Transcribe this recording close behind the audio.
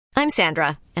I'm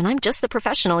Sandra, and I'm just the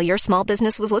professional your small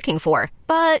business was looking for.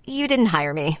 But you didn't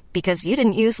hire me because you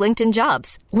didn't use LinkedIn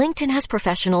Jobs. LinkedIn has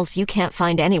professionals you can't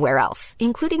find anywhere else,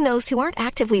 including those who aren't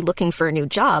actively looking for a new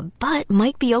job, but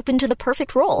might be open to the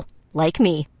perfect role, like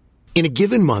me. In a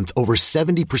given month, over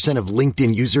 70% of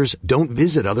LinkedIn users don't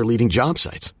visit other leading job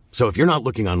sites. So if you're not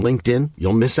looking on LinkedIn,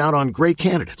 you'll miss out on great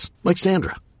candidates like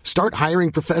Sandra. Start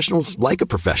hiring professionals like a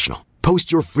professional.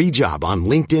 Post your free job on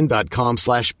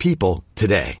linkedin.com/people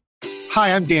today.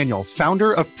 Hi, I'm Daniel,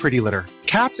 founder of Pretty Litter.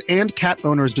 Cats and cat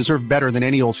owners deserve better than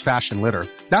any old-fashioned litter.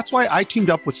 That's why I teamed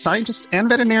up with scientists and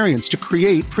veterinarians to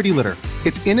create Pretty Litter.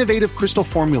 Its innovative crystal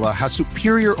formula has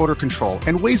superior odor control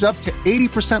and weighs up to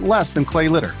 80% less than clay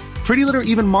litter. Pretty Litter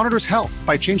even monitors health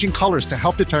by changing colors to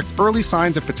help detect early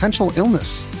signs of potential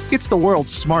illness. It's the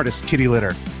world's smartest kitty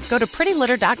litter. Go to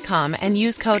prettylitter.com and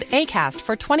use code ACAST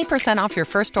for 20% off your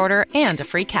first order and a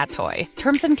free cat toy.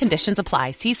 Terms and conditions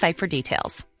apply. See site for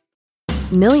details.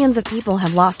 Millions of people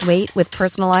have lost weight with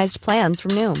personalized plans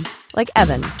from Noom. Like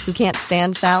Evan, who can't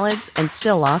stand salads and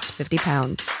still lost 50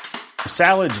 pounds.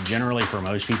 Salads generally for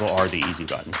most people are the easy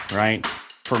button, right?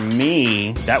 For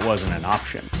me, that wasn't an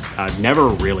option. I never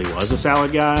really was a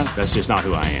salad guy. That's just not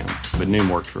who I am. But Noom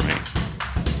worked for me.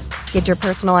 Get your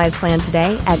personalized plan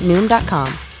today at Noom.com.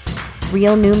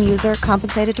 Real Noom user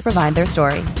compensated to provide their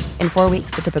story. In 4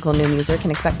 weeks, the typical Noom user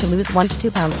can expect to lose 1 to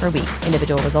 2 pounds per week.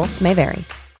 Individual results may vary.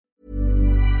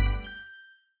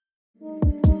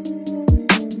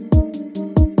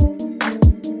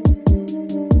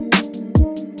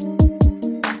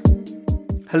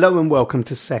 Hello and welcome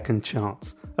to Second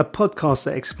Chance, a podcast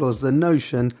that explores the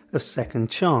notion of second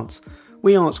chance.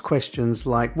 We ask questions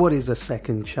like, what is a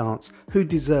second chance? Who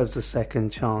deserves a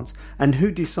second chance? And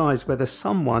who decides whether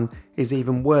someone is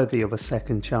even worthy of a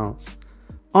second chance?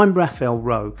 I'm Raphael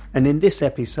Rowe, and in this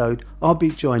episode, I'll be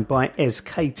joined by Ez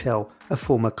Catel, a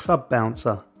former club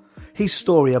bouncer. His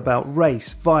story about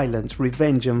race, violence,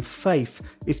 revenge and faith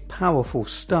is powerful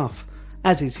stuff,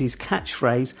 as is his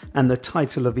catchphrase and the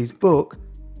title of his book,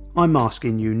 I'm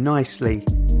Asking You Nicely.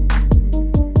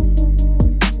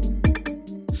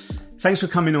 Thanks for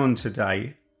coming on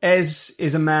today. Ez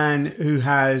is a man who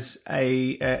has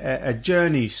a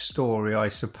journey story, I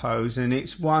suppose, and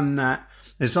it's one that,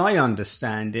 as I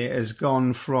understand it, has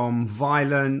gone from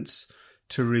violence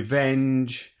to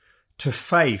revenge to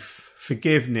faith,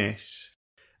 forgiveness.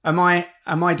 Am I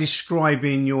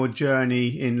describing your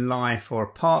journey in life or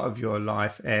a part of your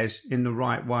life, Ez, in the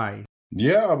right way?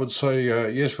 Yeah, I would say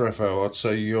yes, Raphael. I'd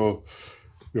say you're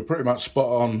pretty much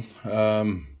spot on. I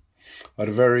had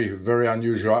a very, very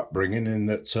unusual upbringing in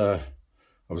that I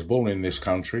was born in this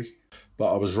country,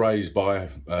 but I was raised by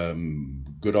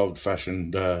good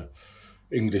old-fashioned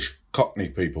English Cockney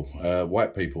people,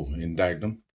 white people in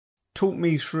Dagenham. Talk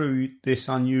me through this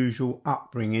unusual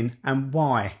upbringing and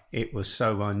why it was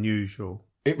so unusual.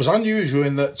 It was unusual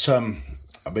in that,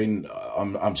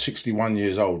 I'm 61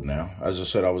 years old now. As I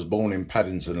said, I was born in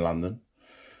Paddington, London.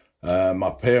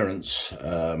 My parents,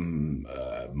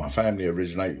 my family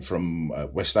originated from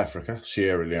West Africa,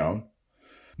 Sierra Leone.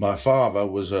 My father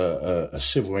was a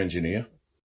civil engineer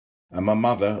and my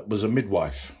mother was a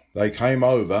midwife. They came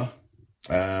over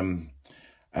and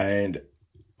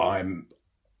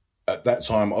at that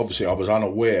time, obviously, I was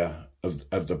unaware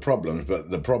of the problems,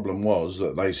 but the problem was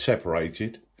that they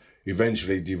separated,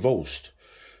 eventually divorced.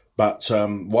 But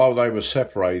while they were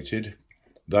separated,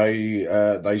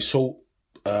 they sought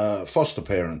foster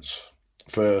parents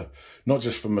for not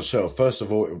just for myself. First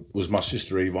of all, it was my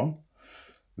sister Yvonne,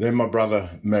 then my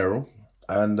brother Merrill,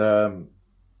 and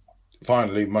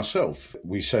finally myself.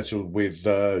 We settled with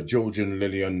George and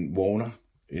Lillian Warner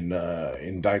in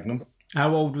Dagenham.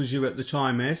 How old was you at the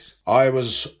time, Ez? I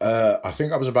was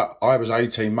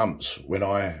 18 months when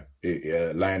I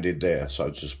landed there,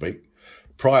 so to speak.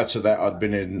 Prior to that, I'd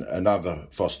been in another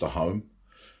foster home.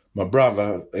 My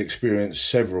brother experienced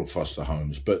several foster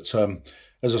homes, but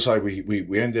as I say,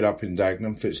 we ended up in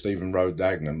Dagenham, Fitzstephen Road,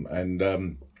 Dagenham,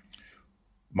 and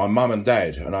my mum and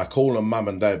dad, and I call them mum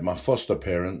and dad, my foster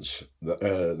parents,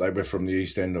 they were from the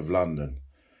East End of London,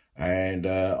 and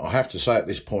I have to say at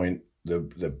this point,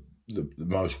 the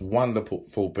most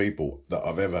wonderful people that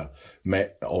I've ever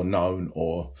met or known,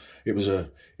 or it was a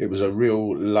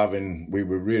real loving, we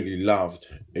were really loved,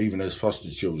 even as foster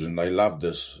children. They loved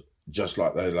us just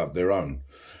like they loved their own.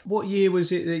 What year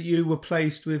was it that you were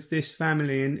placed with this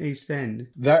family in East End?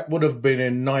 That would have been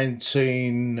in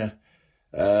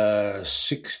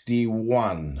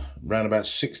 1961, around about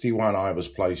 61 I was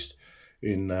placed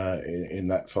in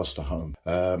that foster home.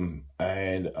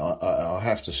 And I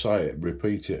have to say it,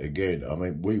 repeat it again. I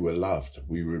mean, we were loved.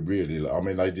 We were really,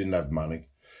 they didn't have money.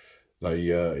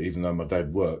 Even though my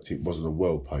dad worked, it wasn't a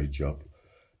well-paid job.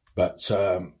 But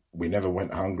we never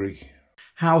went hungry.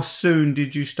 How soon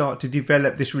did you start to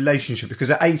develop this relationship? Because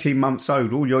at 18 months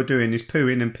old, all you're doing is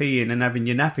pooing and peeing and having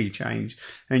your nappy changed,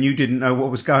 and you didn't know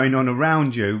what was going on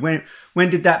around you. When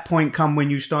did that point come when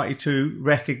you started to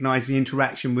recognise the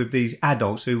interaction with these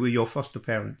adults who were your foster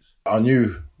parents? I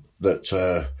knew that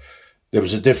there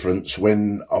was a difference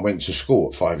when I went to school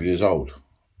at 5 years old,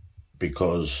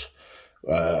 because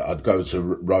I'd go to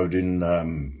Rodin.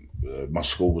 My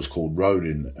school was called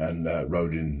Rodin, and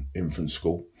Rodin Infant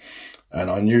School. And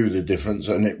I knew the difference,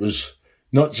 and it was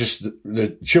not just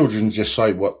the children just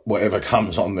say whatever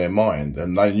comes on their mind,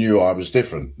 and they knew I was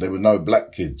different. There were no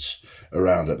black kids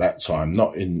around at that time,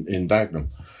 not in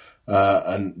Dagenham.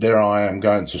 And there I am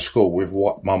going to school with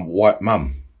white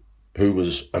mum, who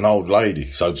was an old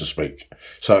lady, so to speak.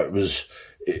 So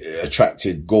it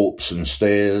attracted gawps and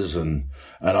stares, and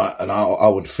I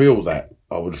would feel that.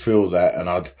 And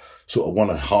I'd sort of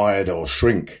want to hide or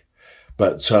shrink.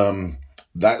 But,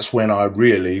 that's when I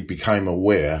really became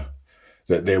aware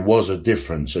that there was a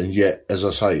difference. And yet, as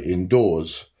I say,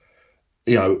 indoors,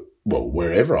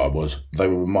 wherever I was, they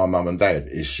were with my mum and dad.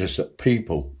 It's just that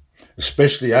people,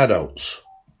 especially adults,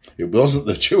 it wasn't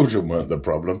the children weren't the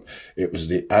problem, it was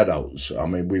the adults. I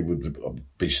mean, we would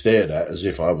be stared at as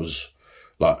if I was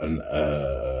like an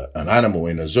animal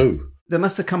in a zoo. There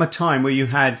must have come a time where you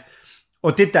had,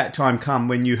 or did that time come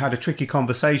when you had a tricky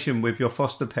conversation with your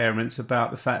foster parents about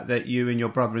the fact that you and your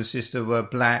brother and sister were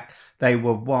black, they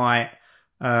were white?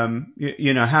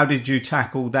 How did you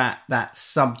tackle that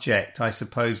subject, I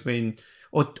suppose,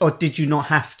 or did you not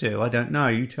have to? I don't know.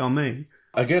 You tell me.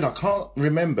 Again, I can't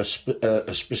remember a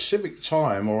specific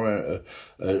time or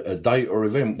a date or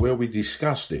event where we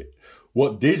discussed it.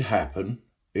 What did happen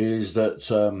is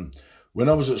that when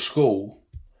I was at school,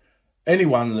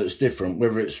 anyone that's different,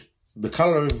 whether it's the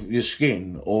colour of your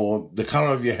skin or the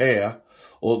colour of your hair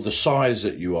or the size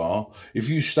that you are, if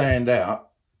you stand out,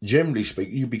 generally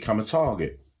speaking, you become a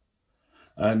target.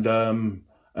 And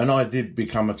I did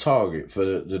become a target for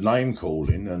the name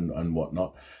calling and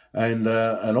whatnot. And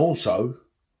also,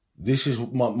 this is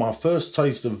my first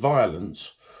taste of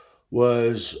violence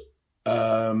was,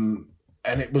 and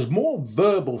it was more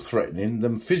verbal threatening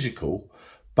than physical,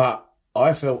 but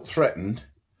I felt threatened.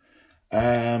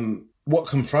 What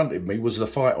confronted me was the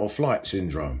fight or flight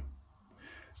syndrome.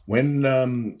 When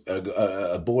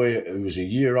a boy who was a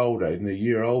year older, he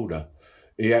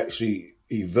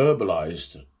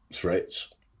verbalised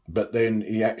threats, but then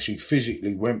he actually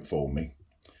physically went for me.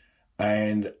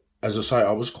 And as I say,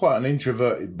 I was quite an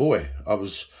introverted boy.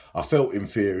 I felt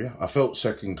inferior. I felt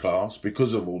second class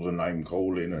because of all the name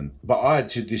calling, but I had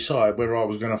to decide whether I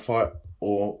was going to fight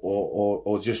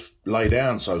or just lay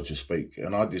down, so to speak.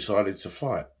 And I decided to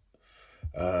fight.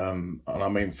 And I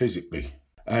mean physically.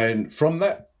 And from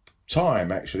that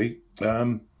time, actually,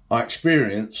 I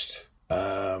experienced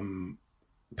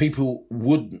people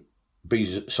wouldn't be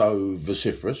so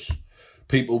vociferous.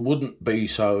 People wouldn't be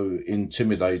so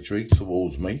intimidatory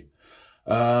towards me.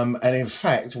 And in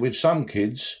fact, with some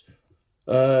kids,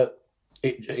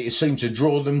 it seemed to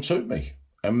draw them to me.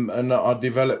 And I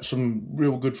developed some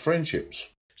real good friendships.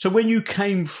 So when you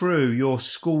came through your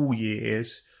school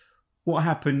years, what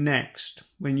happened next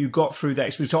when you got through that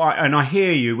experience? And I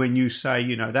hear you when you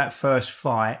say, that first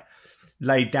fight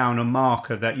laid down a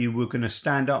marker that you were going to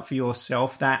stand up for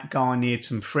yourself. That garnered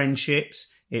some friendships.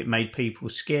 It made people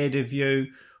scared of you,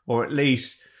 or at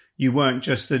least you weren't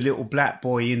just the little black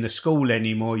boy in the school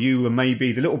anymore. You were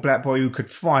maybe the little black boy who could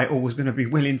fight or was going to be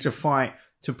willing to fight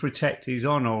to protect his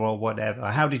honour or whatever.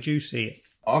 How did you see it?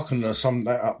 I couldn't have summed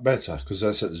that up better, because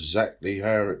that's exactly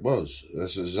how it was.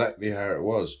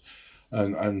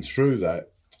 And through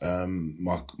that,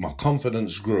 my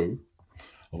confidence grew.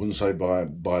 I wouldn't say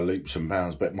by leaps and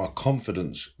bounds, but my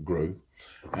confidence grew,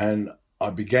 and I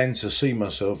began to see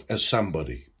myself as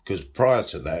somebody. Because prior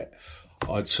to that,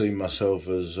 I'd seen myself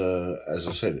as I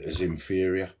said, as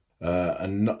inferior.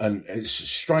 And it's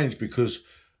strange because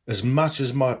as much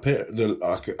as my parents,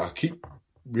 I keep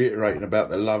reiterating about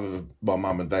the love of my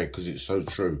mum and dad, because it's so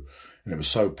true. And it was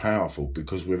so powerful,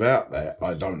 because without that,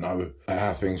 I don't know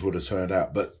how things would have turned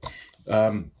out. But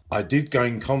I did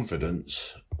gain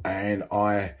confidence, and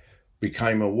I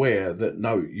became aware that,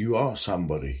 no, you are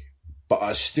somebody. But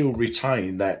I still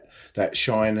retain that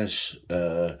shyness.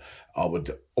 I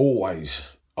would always,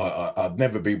 I'd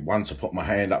never be one to put my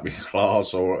hand up in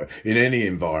class or in any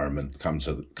environment, come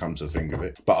to think of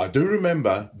it. But I do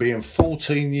remember being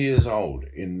 14 years old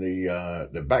in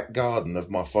the back garden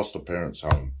of my foster parents'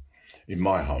 home. In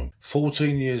my home,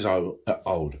 14 years old,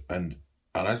 and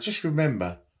I just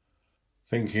remember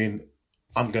thinking,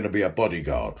 I'm going to be a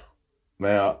bodyguard.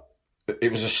 Now,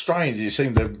 it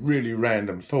seemed a really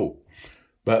random thought,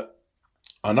 but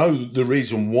I know the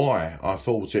reason why I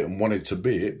thought it and wanted to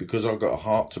be it, because I've got a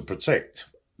heart to protect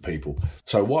people.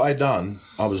 So what I done,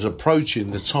 I was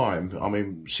approaching the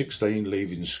time, 16,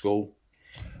 leaving school,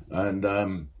 and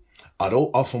I'd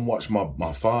often watch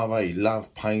my father. He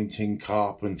loved painting,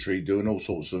 carpentry, doing all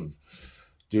sorts of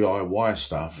DIY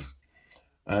stuff.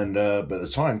 And but the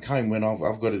time came when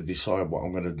I've got to decide what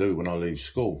I'm going to do when I leave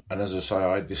school. And as I say,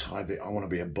 I decided I want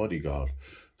to be a bodyguard.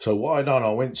 So what I done,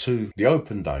 I went to the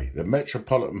open day, the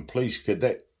Metropolitan Police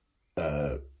Cadet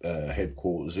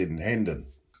headquarters in Hendon.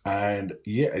 And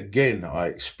yet again, I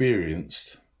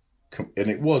experienced, and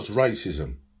it was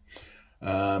racism.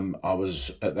 I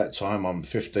was, at that time, I'm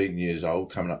 15 years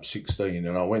old, coming up 16,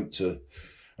 and I went to,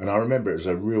 and I remember it was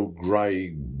a real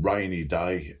grey, rainy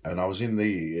day, and I was in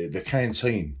the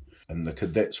canteen, and the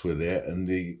cadets were there, and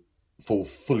the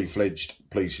fully fledged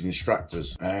police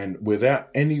instructors, and without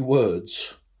any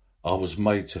words, I was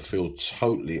made to feel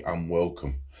totally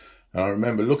unwelcome. And I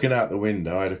remember looking out the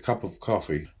window, I had a cup of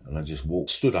coffee, and I just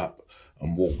stood up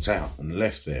and walked out and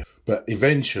left there. But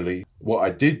eventually, what I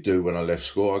did do when I left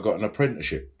school, I got an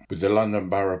apprenticeship with the London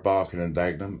Borough of Barking and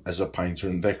Dagenham as a painter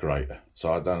and decorator.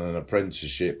 So I'd done an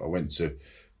apprenticeship. I went to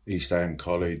East Ham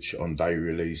College on day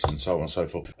release and so on and so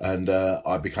forth. And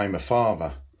I became a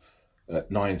father at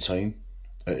 19,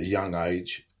 at a young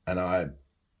age. And I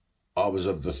was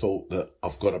of the thought that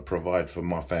I've got to provide for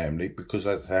my family, because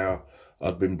that's how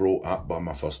I'd been brought up by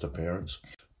my foster parents.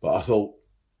 But I thought,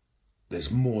 there's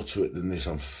more to it than this.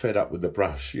 I'm fed up with the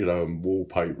brush, and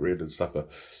wallpapering and stuff.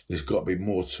 There's got to be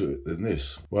more to it than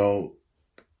this. Well,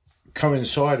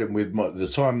 coinciding with the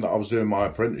time that I was doing my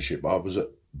apprenticeship, I was at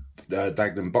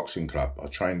Dagenham Boxing Club. I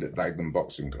trained at Dagenham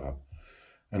Boxing Club.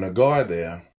 And a guy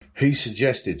there, he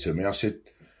suggested to me, I said,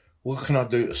 what can I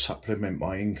do to supplement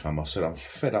my income? I said, I'm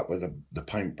fed up with the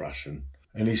paintbrush.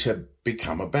 And he said,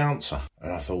 become a bouncer.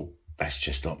 And I thought, that's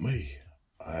just not me.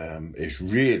 It's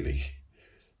really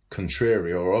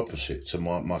contrary or opposite to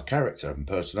my character and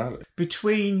personality.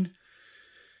 Between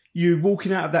you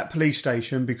walking out of that police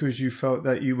station because you felt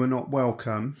that you were not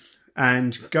welcome,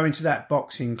 and going to that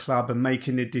boxing club and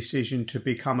making the decision to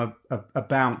become a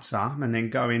bouncer and then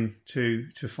going to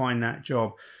find that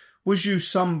job, was you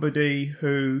somebody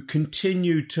who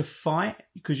continued to fight?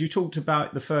 Because you talked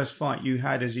about the first fight you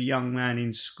had as a young man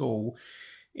in school.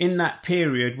 In that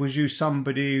period, was you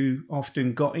somebody who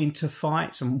often got into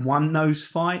fights and won those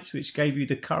fights, which gave you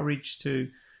the courage to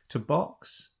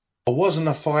box? I wasn't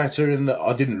a fighter in that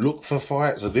I didn't look for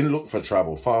fights. I didn't look for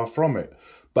trouble, far from it.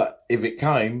 But if it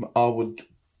came, I would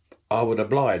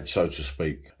oblige, so to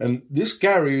speak. And this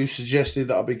Gary who suggested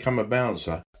that I become a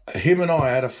bouncer, him and I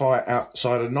had a fight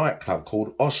outside a nightclub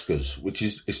called Oscars, which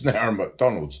is now a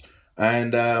McDonald's.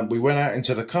 And we went out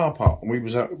into the car park and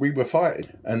we were fighting.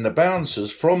 And the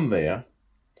bouncers from there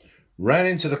ran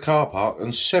into the car park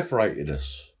and separated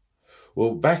us.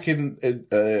 Well, back in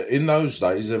those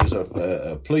days, there was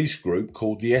a police group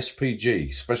called the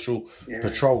SPG, Special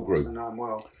Patrol Group. I know them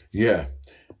well. Yeah.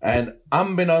 And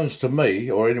unbeknownst to me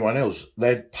or anyone else,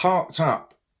 they'd parked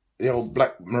up, the old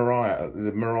black Mariah,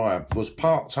 the Mariah was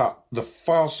parked up the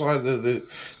far side of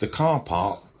the car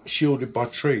park, shielded by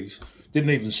trees.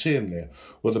 Didn't even see him there.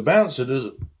 Well, the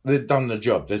bouncers, they'd done the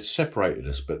job. They'd separated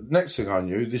us. But next thing I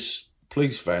knew, this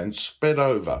police van sped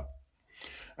over.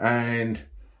 And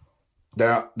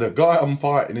now the guy I'm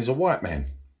fighting is a white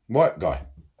guy,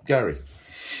 Gary.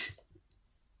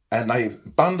 And they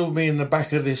bundled me in the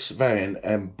back of this van,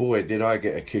 and boy, did I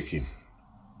get a kicking.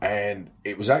 And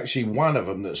it was actually one of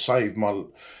them that saved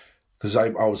because I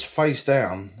was face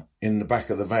down in the back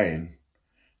of the van,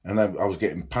 and I was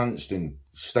getting punched and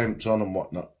stamped on and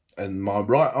whatnot. And my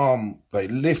right arm, they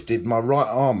lifted my right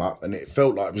arm up, and it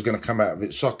felt like it was going to come out of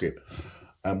its socket.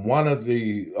 And one of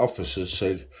the officers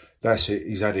said, "That's it,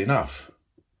 he's had enough."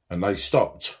 And they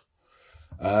stopped.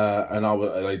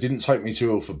 They didn't take me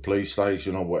to Ilford police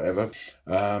station or whatever.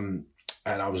 And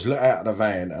I was let out of the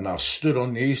van, and I stood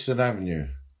on the Eastern Avenue.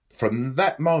 From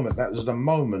that moment, that was the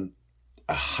moment,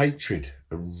 a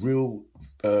real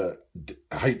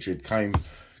hatred came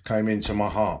into my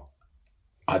heart.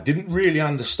 I didn't really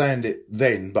understand it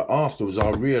then, but afterwards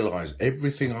I realised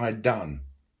everything I'd done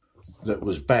that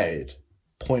was bad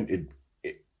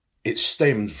it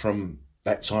stemmed from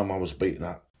that time I was beaten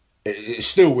up. It's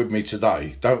still with me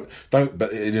today. Don't,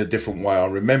 but in a different way. I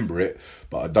remember it,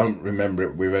 but I don't remember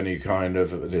it with any kind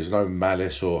of, there's no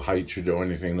malice or hatred or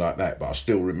anything like that, but I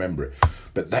still remember it.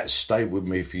 But that stayed with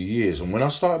me for years. And when I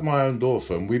started my own door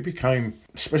firm, we became,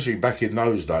 especially back in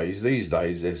those days, these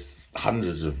days, there's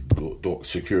hundreds of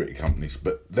security companies,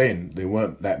 but then there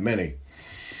weren't that many.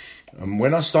 And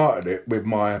when I started it with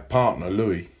my partner,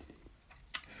 Louis,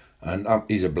 and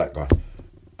he's a black guy,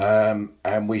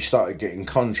 and we started getting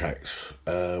contracts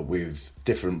with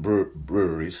different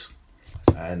breweries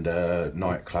and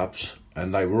nightclubs,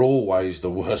 and they were always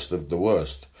the worst of the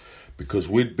worst because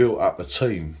we'd built up a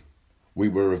team. We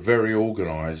were very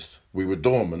organised. We were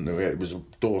doormen. It was a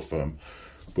door firm.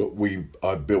 But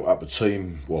I built up a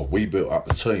team. Well, we built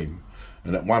up a team.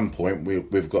 And at one point,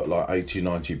 we've got like 80,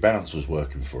 90 bouncers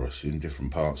working for us in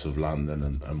different parts of London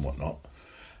and whatnot.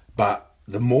 But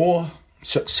the more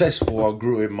successful I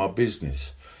grew in my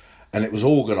business, and it was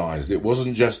organised. It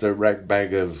wasn't just a rag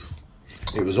bag of...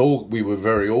 It was all... We were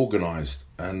very organised.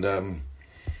 And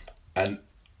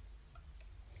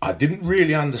I didn't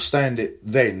really understand it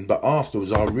then, but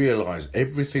afterwards I realised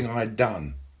everything I'd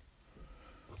done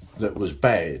that was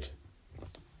bad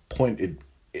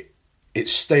it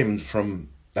stemmed from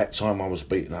that time I was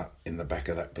beaten up in the back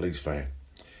of that police van.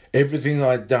 Everything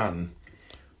I'd done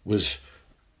was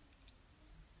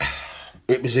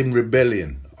in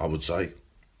rebellion, I would say.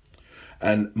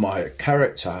 And my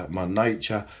character, my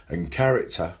nature and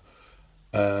character,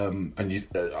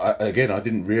 I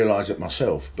didn't realise it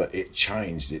myself, but it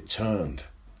changed, it turned.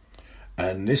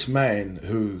 And this man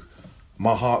who...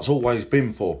 My heart's always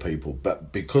been for people,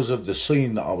 but because of the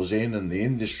scene that I was in and the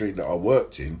industry that I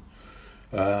worked in,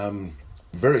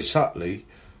 very subtly,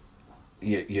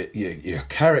 your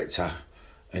character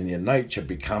and your nature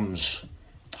becomes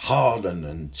hardened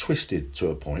and twisted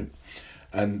to a point.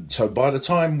 And so by the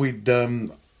time we'd been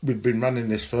running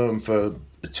this firm for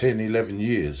 10, 11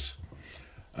 years,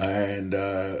 and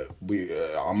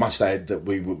I must add that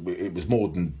it was more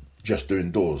than just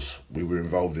doing doors. We were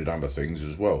involved in other things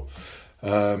as well.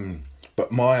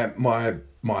 But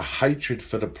my hatred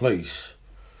for the police,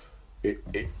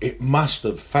 it must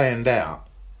have fanned out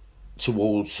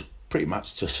towards pretty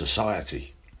much to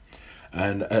society,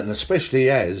 and especially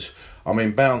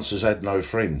bouncers had no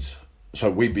friends,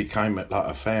 so we became like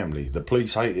a family. The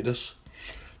police hated us,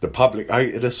 the public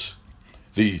hated us,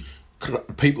 the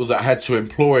people that had to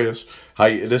employ us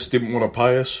hated us, didn't want to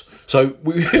pay us. So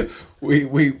it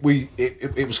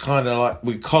was kind of like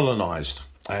we colonised.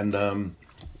 And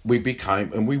we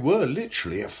were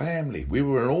literally a family. We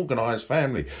were an organised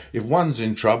family. If one's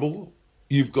in trouble,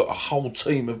 you've got a whole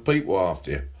team of people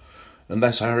after you. And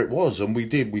that's how it was. And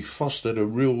we fostered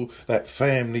that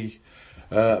family.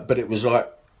 But it was like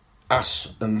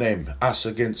us and them, us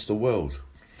against the world.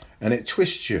 And it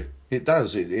twists you. It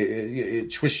does.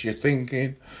 It twists your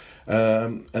thinking.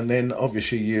 And then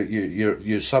obviously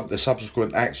the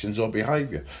subsequent actions or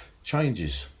behaviour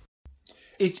changes.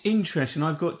 It's interesting.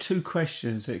 I've got two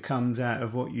questions that comes out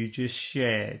of what you just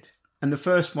shared. And the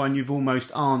first one you've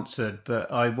almost answered,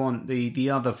 but I want the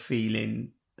other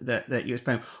feeling that you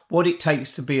explained, what it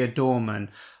takes to be a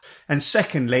doorman. And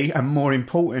secondly, and more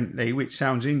importantly, which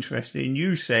sounds interesting,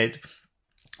 you said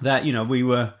that, we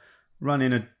were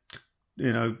running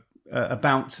a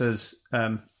bouncer's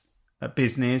a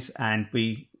business and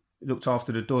we looked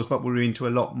after the doors, but we were into a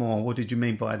lot more. What did you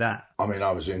mean by that?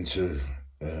 I was into...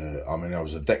 I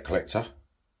was a debt collector.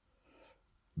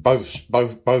 Both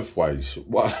ways.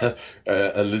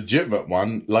 A legitimate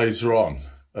one later on.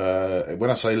 When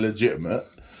I say legitimate,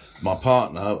 my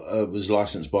partner was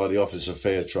licensed by the Office of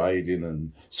Fair Trading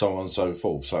and so on and so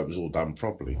forth. So it was all done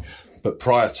properly. But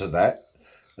prior to that,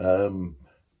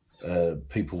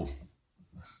 people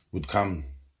would come.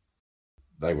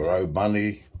 They were owed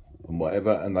money and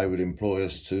whatever, and they would employ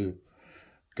us to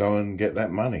go and get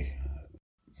that money.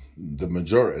 The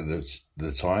majority of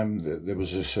the time, there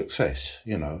was a success,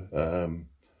 we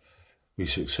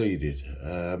succeeded.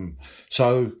 And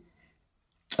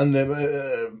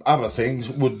the other things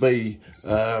would be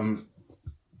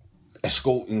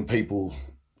escorting people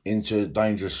into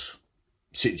dangerous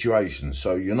situations.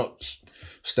 So you're not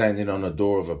standing on the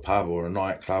door of a pub or a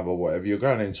nightclub or whatever. You're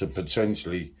going into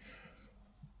potentially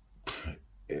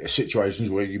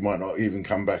situations where you might not even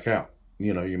come back out.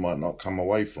 You might not come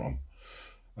away from.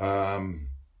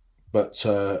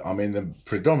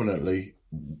 Predominantly,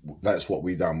 that's what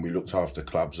we done. We looked after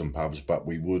clubs and pubs, but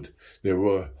there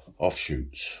were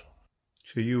offshoots.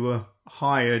 So you were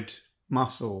hired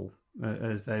muscle,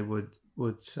 as they would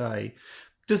say.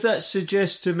 Does that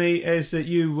suggest to me as that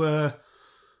you were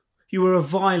a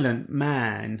violent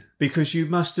man, because you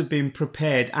must have been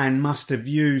prepared and must have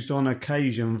used on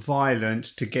occasion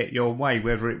violence to get your way,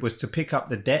 whether it was to pick up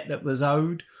the debt that was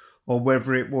owed, or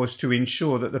whether it was to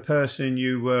ensure that the person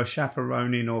you were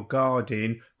chaperoning or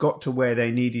guarding got to where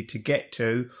they needed to get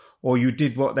to, or you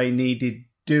did what they needed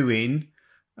doing.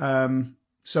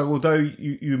 So although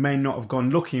you may not have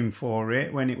gone looking for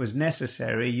it when it was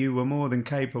necessary, you were more than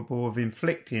capable of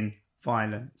inflicting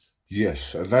violence.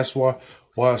 Yes, and that's why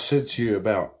I said to you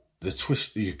about the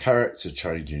twist, your character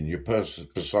changing, your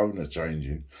persona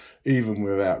changing, even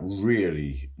without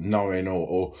really knowing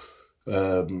or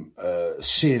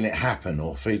seeing it happen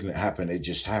or feeling it happen. It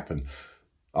just happened.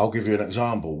 I'll give you an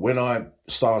example. When I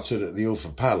started at the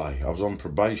Ilford Palais, I was on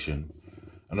probation,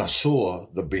 and I saw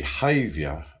the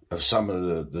behaviour of some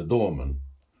of the doormen,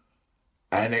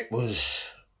 and it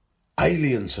was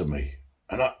alien to me.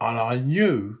 And I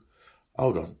knew,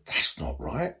 hold on, that's not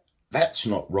right. That's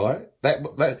not right.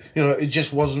 That it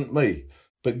just wasn't me.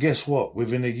 But guess what?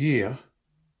 Within a year,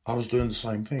 I was doing the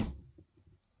same thing.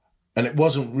 And it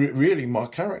wasn't really my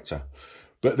character.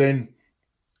 But then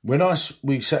when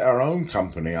we set our own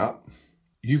company up,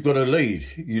 you've got to lead.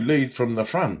 You lead from the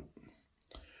front.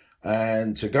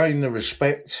 And to gain the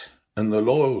respect and the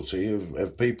loyalty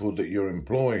of people that you're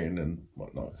employing and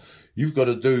whatnot, you've got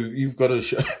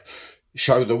to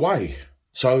show the way.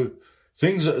 So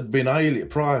things that had been alien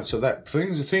prior to that,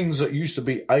 things that used to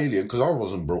be alien, because I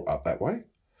wasn't brought up that way.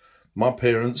 My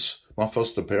parents, my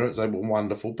foster parents, they were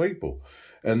wonderful people.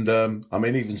 And,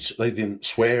 even they didn't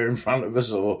swear in front of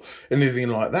us or anything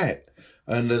like that.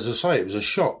 And as I say, it was a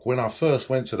shock when I first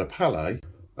went to the Palais,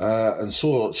 and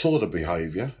saw the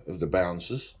behaviour of the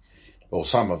bouncers, or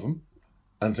some of them,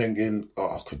 and thinking,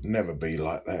 I could never be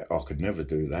like that. I could never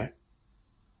do that.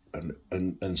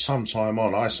 And some time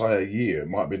on, I say a year, it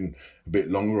might have been a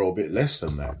bit longer or a bit less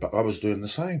than that, but I was doing the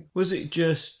same. Was it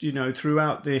just,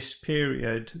 throughout this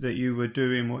period that you were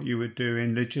doing what you were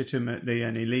doing legitimately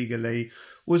and illegally,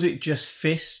 was it just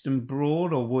fist and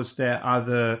broad, or was there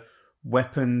other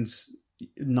weapons,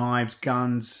 knives,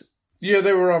 guns? Yeah,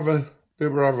 there were other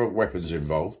weapons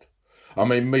involved. I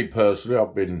mean, me personally,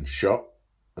 I've been shot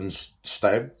and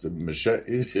stabbed and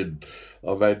macheted, and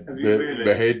I've had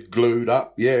my head glued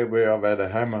up. Yeah, where I've had a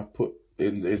hammer put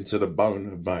into the bone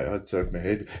of my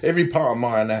head. Every part of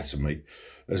my anatomy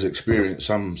has experienced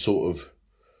some sort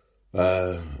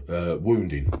of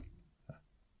wounding.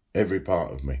 Every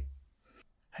part of me.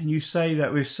 And you say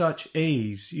that with such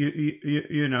ease.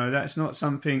 You know, that's not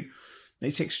something.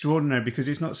 It's extraordinary because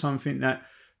it's not something that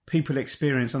people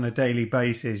experience on a daily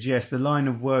basis. Yes, the line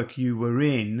of work you were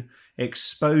in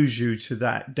exposed you to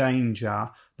that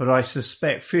danger, but I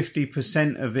suspect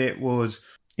 50% of it was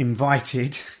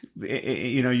invited.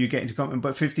 You get into combat,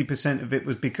 but 50% of it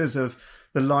was because of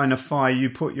the line of fire you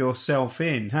put yourself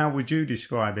in. How would you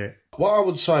describe it? What I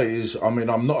would say is, I'm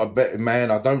not a betting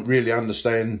man. I don't really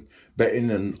understand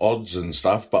betting and odds and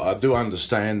stuff, but I do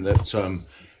understand that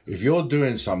if you're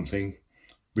doing something,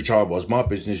 which I was, my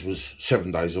business was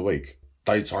 7 days a week,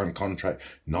 daytime contract,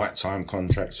 nighttime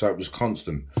contract, so it was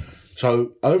constant.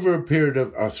 So over a period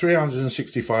of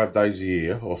 365 days a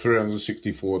year, or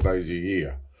 364 days a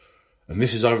year, and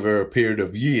this is over a period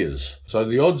of years. So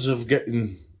the odds of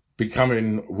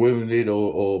becoming wounded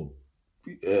or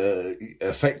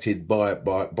affected by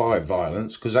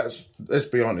violence, because let's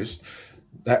be honest,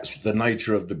 that's the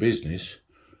nature of the business.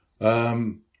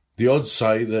 The odds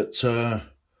say that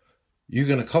you're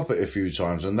going to cop it a few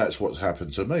times, and that's what's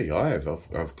happened to me.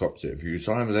 I've copped it a few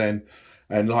times,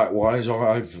 and likewise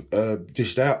I've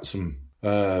dished out some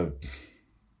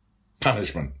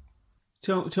punishment.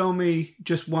 Tell me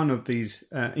just one of these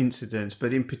incidents,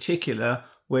 but in particular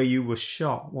where you were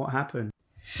shot. What happened?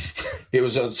 It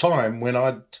was at a time when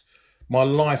my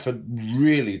life had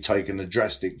really taken a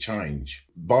drastic change.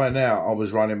 By now, I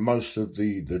was running most of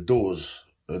the doors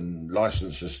and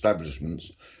licensed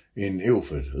establishments in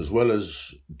Ilford, as well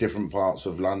as different parts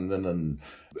of London and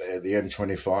the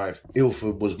M25.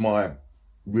 Ilford was mine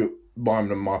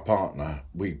and my partner.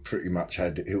 We pretty much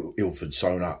had Ilford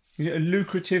sewn up. Is it a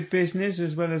lucrative business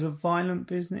as well as a violent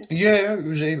business? Yeah,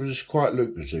 it was quite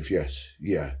lucrative, yes,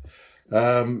 yeah.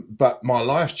 But my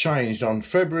life changed on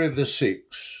February the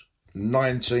 6th,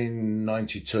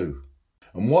 1992.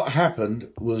 And what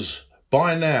happened was,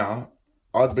 by now,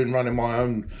 I'd been running my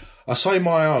own. I say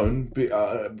my own,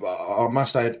 I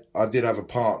must add, I did have a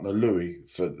partner, Louis,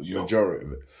 for the majority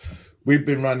of it. We've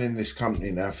been running this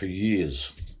company now for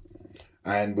years,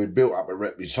 and we built up a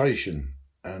reputation,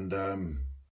 and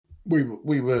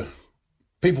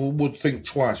people would think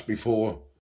twice before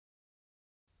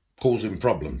causing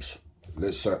problems.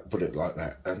 Let's put it like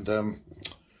that. And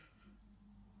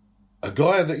a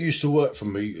guy that used to work for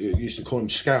me, used to call him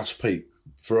Scouse Pete,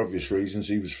 for obvious reasons.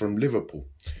 He was from Liverpool.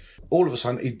 All of a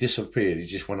sudden, he disappeared. He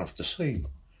just went off the scene.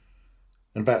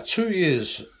 And about 2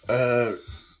 years, 2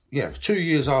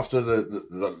 years after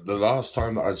the last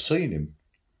time that I'd seen him,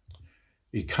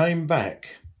 he came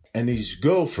back And his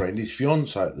girlfriend, his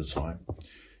fiancée at the time,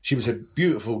 she was a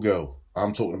beautiful girl.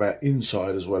 I'm talking about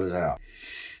inside as well as out.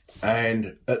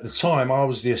 And at the time, I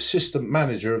was the assistant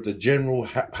manager of the General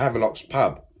Havelock's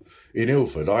pub in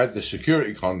Ilford. I had the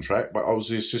security contract, but I was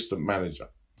the assistant manager.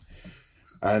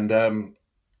 And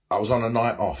I was on a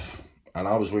night off, and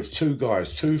I was with two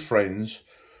guys, two friends,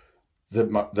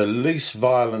 the least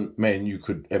violent men you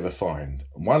could ever find.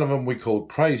 One of them we called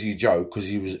Crazy Joe because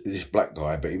he was this black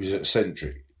guy, but he was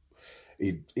eccentric.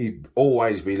 He'd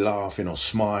always be laughing or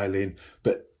smiling,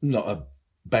 but not a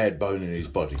bad bone in his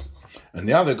body. And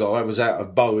the other guy was out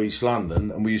of Bow, East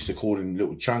London, and we used to call him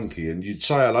Little Chunky, and you'd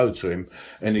say hello to him,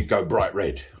 and he'd go bright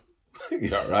red. You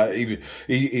know, right?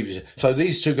 He was, so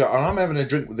these two guys, and I'm having a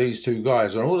drink with these two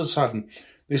guys, and all of a sudden,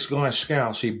 this guy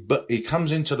Scouse, he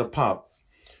comes into the pub,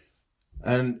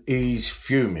 and he's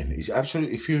fuming. He's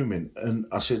absolutely fuming. And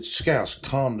I said, Scouse,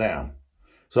 calm down.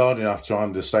 It's hard enough to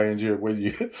understand you when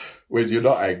you're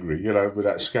not angry, you know, with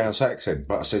that Scouse accent.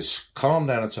 But I said, calm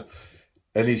down.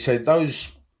 And he said,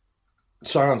 those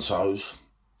so-and-sos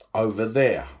over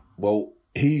there. Well,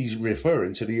 he's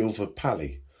referring to the Ilford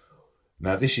Pally.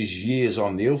 Now, this is years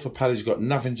on. The Ilford Pally's got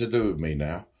nothing to do with me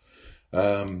now.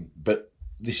 But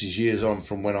this is years on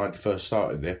from when I first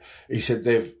started there. He said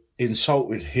they've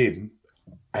insulted him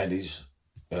and his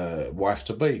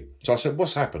wife-to-be. So I said,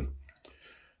 what's happened?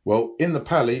 Well, in the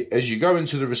Pally, as you go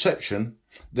into the reception,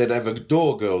 they'd have a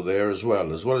door girl there as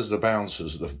well as the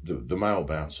bouncers, the male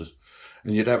bouncers.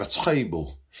 And you'd have a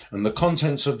table. And the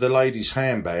contents of the lady's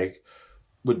handbag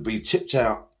would be tipped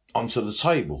out onto the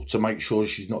table to make sure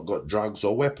she's not got drugs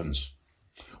or weapons.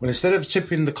 Well, instead of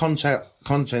tipping the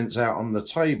contents out on the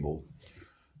table,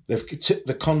 they've tipped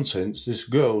the contents, this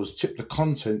girl's tipped the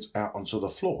contents out onto the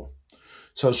floor.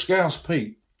 So Scouse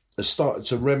Pete has started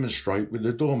to remonstrate with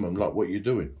the doorman, like, what are you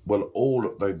doing? Well,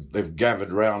 they've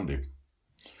gathered round him.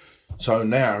 So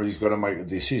now he's got to make a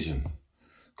decision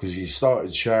because he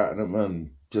started shouting at them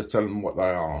and just telling them what they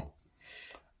are.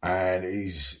 And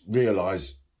he's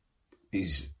realised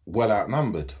he's well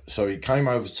outnumbered. So he came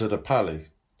over to the Pally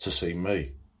to see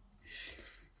me.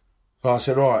 So I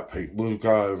said, all right, Pete, we'll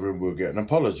go over and we'll get an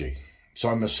apology.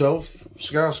 So myself,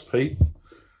 Scouse Pete,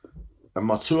 and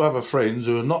my two other friends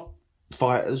who are not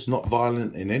fighters, not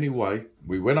violent in any way,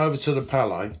 we went over to the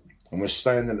Pally and we're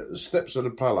standing at the steps of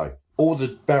the Pally. All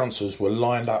the bouncers were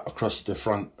lined up across the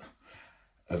front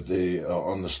of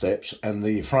on the steps and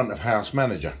the front of house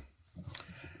manager.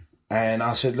 And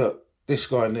I said, look, this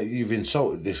guy, you've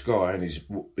insulted this guy and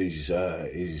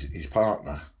his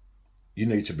partner. You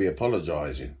need to be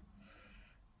apologising.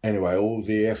 Anyway, all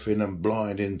the effing and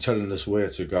blinding, telling us where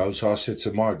to go. So I said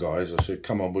to my guys, I said,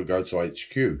 come on, we'll go to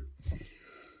HQ.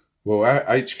 Well,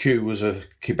 HQ was a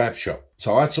kebab shop.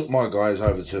 So I took my guys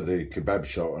over to the kebab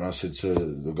shop and I said to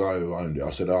the guy who owned it, I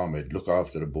said, Ahmed, look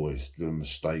after the boys, do them a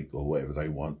steak or whatever they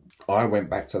want. I went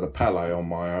back to the Palais on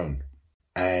my own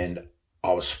and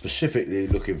I was specifically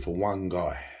looking for one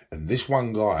guy. And this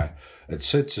one guy had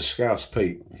said to Scouse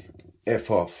Pete,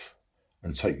 F off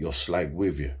and take your slag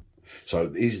with you. So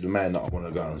he's the man that I want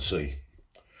to go and see.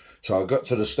 So I got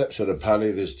to the steps of the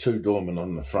Palais, there's two doormen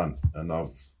on the front and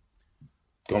I've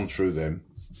gone through them,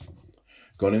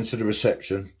 gone into the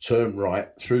reception, turned right,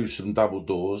 through some double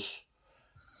doors,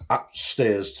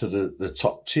 upstairs to the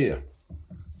top tier,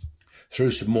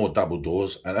 through some more double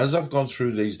doors. And as I've gone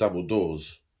through these double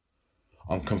doors,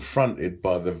 I'm confronted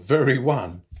by the very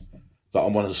one that I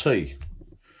want to see.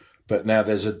 But now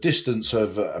there's a distance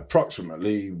of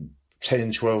approximately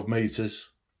 10, 12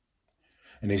 metres.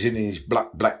 And he's in his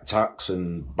black tux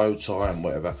and bow tie and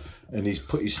whatever. And he's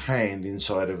put his hand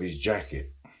inside of his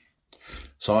jacket.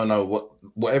 So I know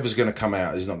whatever's going to come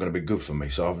out is not going to be good for me.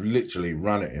 So I've literally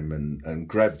run at him and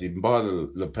grabbed him by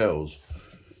the lapels,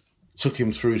 took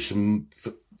him through some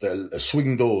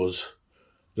swing doors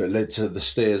that led to the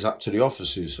stairs up to the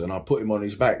offices. And I put him on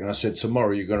his back and I said,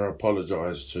 tomorrow you're going to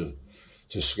apologise to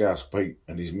Scouse Pete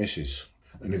and his missus.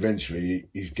 And eventually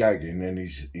he's gagging and he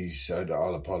said,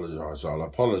 I'll apologise.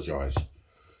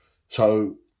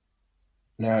 So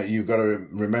now you've got to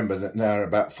remember that now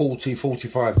about 40,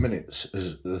 45 minutes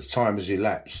as the time has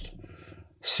elapsed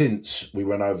since we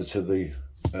went over to the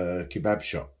kebab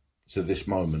shop to this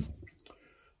moment.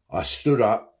 I stood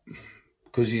up,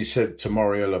 because he said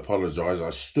tomorrow he'll apologise. I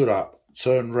stood up,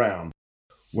 turned round,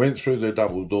 went through the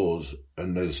double doors,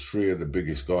 and there's three of the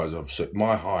biggest guys I've seen.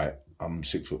 My height, I'm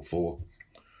 6'4".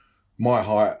 My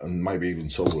height, and maybe even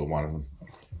taller, one of them.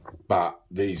 But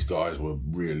these guys were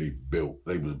really built.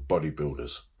 They were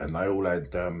bodybuilders. And they all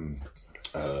had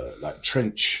like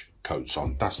trench coats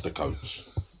on, duster coats.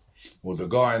 Well, the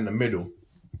guy in the middle,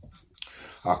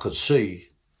 I could see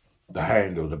the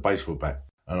handle, the baseball bat.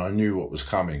 And I knew what was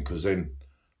coming, because then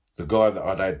the guy that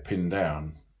I'd had pinned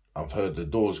down, I've heard the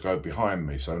doors go behind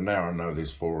me, so now I know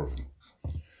there's 4 of them.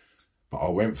 But I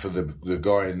went for the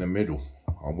guy in the middle.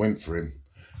 I went for him,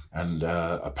 and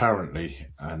apparently,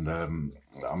 and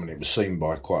I mean, it was seen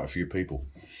by quite a few people,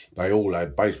 they all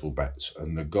had baseball bats,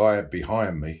 and the guy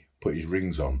behind me put his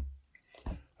rings on,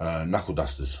 knuckle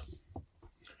dusters.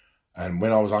 And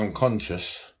when I was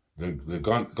unconscious,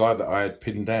 the guy that I had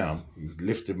pinned down, he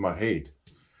lifted my head,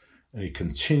 and he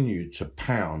continued to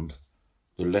pound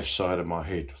the left side of my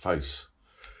head, face.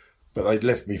 But they'd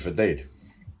left me for dead.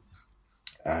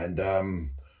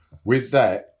 And with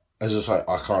that, as I say,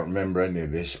 I can't remember any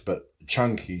of this, but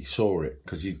Chunky saw it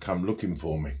because he'd come looking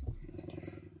for me.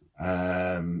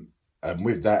 And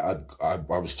with that,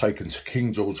 I was taken to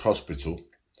King George Hospital.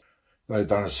 They'd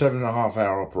done a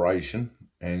 7.5-hour operation,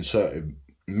 inserted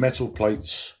metal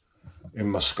plates in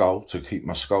my skull to keep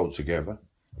my skull together.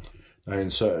 They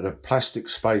inserted a plastic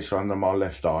spacer under my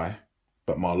left eye,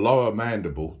 but my lower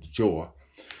mandible, the jaw,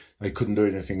 they couldn't do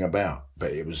anything about.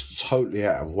 But it was totally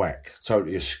out of whack,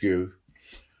 totally askew.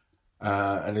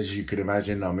 And as you can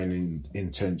imagine, I'm in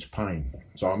intense pain.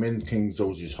 So I'm in King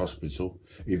George's Hospital,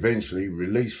 eventually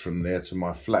released from there to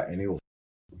my flat in Ilford,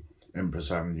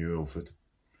 Empress Avenue, Ilford.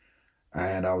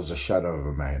 And I was a shadow of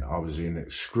a man. I was in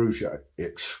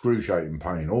excruciating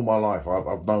pain. All my life,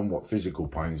 I've known what physical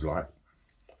pain's like,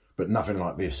 but nothing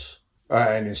like this.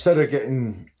 And instead of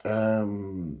getting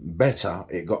better,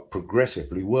 it got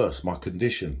progressively worse, my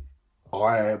condition.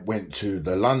 I went to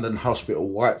the London Hospital,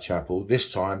 Whitechapel,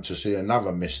 this time to see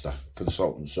another Mr.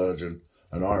 Consultant Surgeon,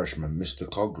 an Irishman, Mr.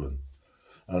 Coghlan.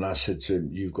 And I said to him,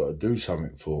 you've got to do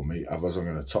something for me, otherwise I'm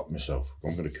going to top myself.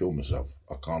 I'm going to kill myself.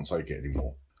 I can't take it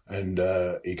anymore. And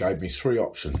he gave me 3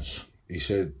 options. He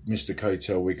said, Mr.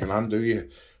 Catel, we can undo you,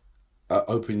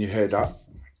 open your head up,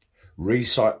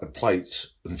 recite the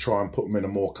plates and try and put them in a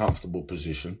more comfortable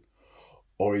position.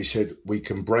 Or he said, we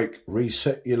can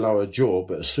reset your lower jaw,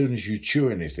 but as soon as you chew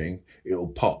anything, it'll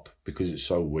pop because it's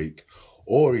so weak.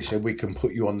 Or he said, we can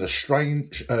put you on the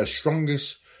strongest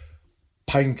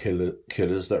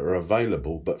painkillers that are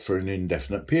available, but for an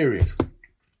indefinite period.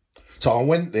 So I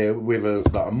went there with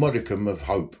a modicum of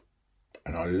hope,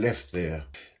 and I left there.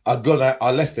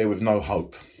 I left there with no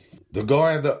hope. The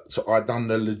guy that I'd done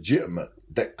the legitimate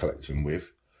debt collecting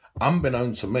with,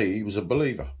 unbeknown to me, he was a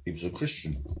believer. He was a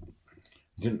Christian.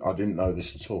 I didn't know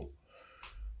this at all.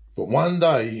 But one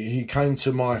day he came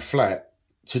to my flat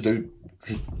to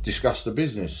discuss the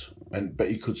business, but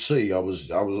he could see I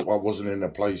wasn't in a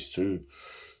place to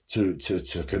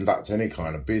conduct any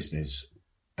kind of business.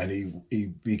 And he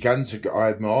began to, I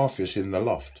had my office in the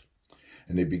loft,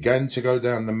 and he began to go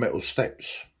down the metal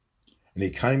steps, and he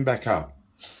came back up,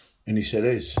 and he said,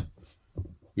 Ez, will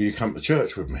you come to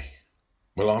church with me?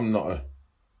 Well, I'm not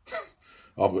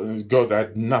God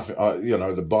had nothing,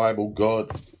 the Bible, God,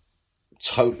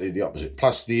 totally the opposite.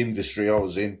 Plus the industry I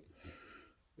was in,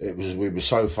 we were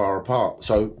so far apart.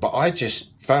 But I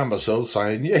just found myself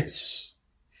saying yes.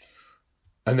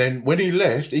 And then when he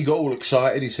left, he got all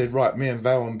excited. He said, right, me and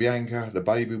Val and Bianca, the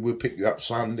baby, we'll pick you up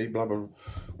Sunday, blah, blah, blah.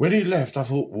 When he left, I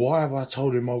thought, why have I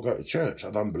told him I'll go to church?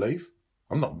 I don't believe.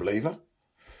 I'm not a believer.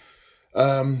 But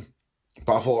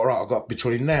I thought, all right, I've got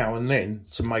between now and then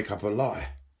to make up a lie.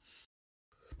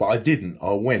 But I didn't.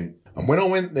 I went. And when I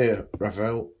went there,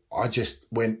 Raphael, I just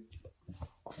went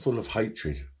full of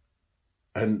hatred.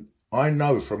 And I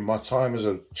know from my time as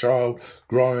a child,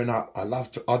 growing up, I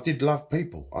did love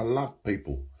people. I loved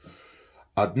people.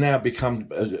 I'd now become,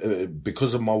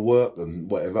 because of my work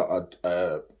and whatever,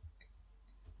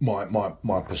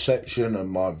 my perception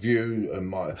and my view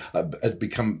and had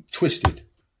become twisted.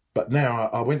 But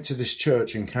now I went to this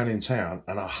church in Canning Town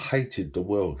and I hated the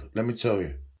world. Let me tell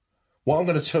you. What I'm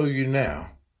going to tell you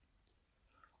now,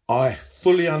 I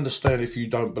fully understand if you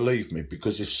don't believe me,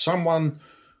 because if someone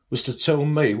was to tell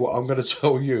me what I'm going to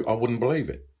tell you, I wouldn't believe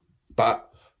it. But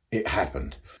it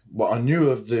happened. What I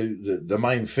knew of the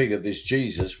main figure, this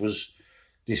Jesus, was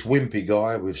this wimpy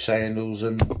guy with sandals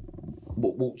and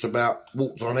walks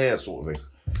on air sort of thing.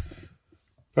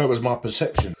 That was my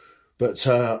perception. But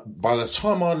by the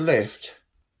time I left,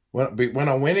 when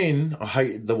I went in, I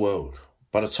hated the world.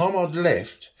 By the time I'd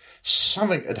left,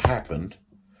 something had happened,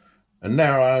 and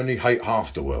now I only hate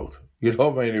half the world. You know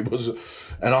what I mean?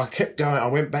 And I kept going. I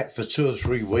went back for 2 or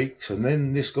 3 weeks, and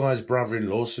then this guy's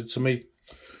brother-in-law said to me,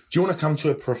 do you want to come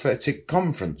to a prophetic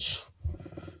conference?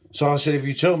 So I said, if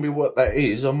you tell me what that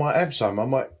is, I might have some. I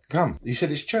might come. He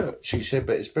said, it's church. He said,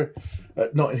 but it's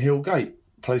at Notting Hill Gate,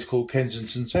 a place called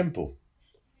Kensington Temple.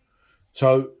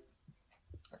 So,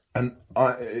 and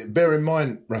bear in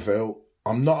mind, Raphael,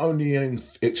 I'm not only in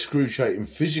excruciating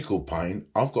physical pain,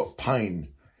 I've got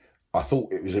pain. I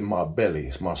thought it was in my belly.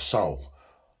 It's my soul.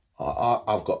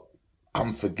 I've got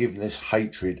unforgiveness,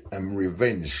 hatred and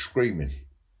revenge screaming.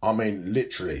 I mean,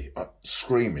 literally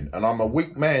screaming. And I'm a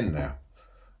weak man now,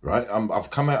 right?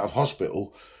 I've come out of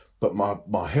hospital, but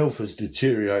my health has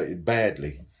deteriorated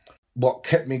badly. What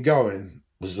kept me going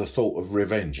was the thought of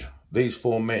revenge. These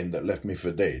 4 men that left me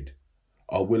for dead,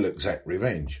 I will exact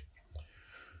revenge.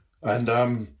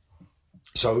 And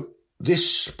so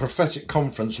this prophetic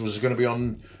conference was going to be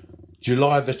on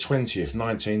July the 20th,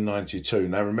 1992.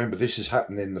 Now, remember, this is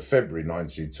happening in the February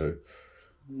 92,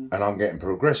 and I'm getting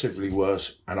progressively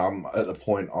worse, and I'm at the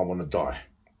point I want to die.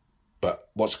 But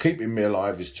what's keeping me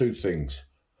alive is 2 things.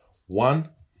 1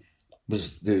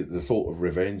 was the thought of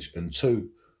revenge, and 2,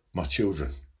 my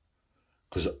children.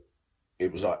 Because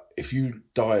it was like, if you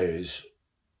die, who's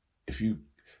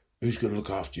going to look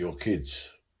after your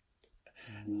kids?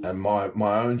 And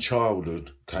my own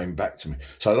childhood came back to me.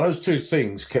 So those 2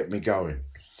 things kept me going.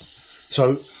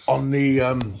 So on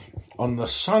the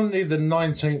Sunday, the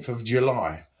 19th of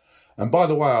July, and by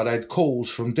the way, I'd had calls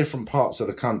from different parts of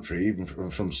the country, even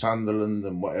from Sunderland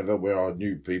and whatever, where I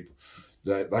knew people,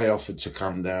 that they offered to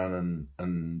come down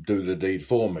and do the deed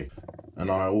for me. And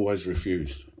I always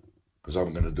refused, because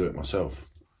I'm going to do it myself.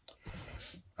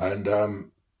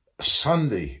 And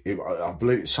Sunday, I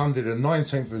believe it's Sunday the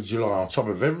 19th of July, on top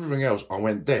of everything else, I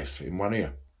went deaf in one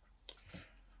ear.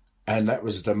 And that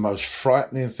was the most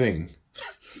frightening thing.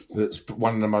 That's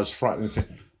one of the most frightening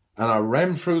things. And I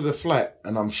ran through the flat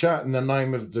and I'm shouting the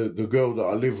name of the girl that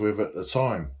I lived with at the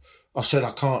time. I said,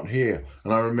 I can't hear.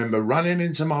 And I remember running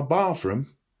into my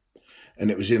bathroom,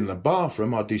 and it was in the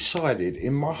bathroom I decided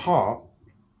in my heart,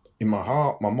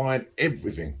 my mind,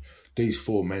 everything, these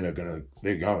 4 men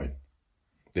they're going.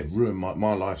 They've ruined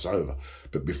my life's over.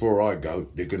 But before I go,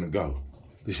 they're going to go.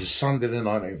 This is Sunday the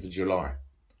 19th of July.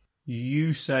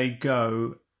 You say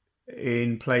go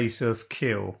in place of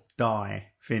kill, die,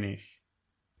 finish.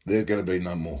 They're going to be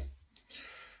no more.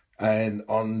 And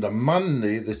on the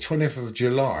Monday, the 20th of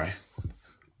July,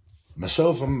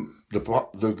 myself and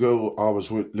the girl I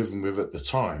was living with at the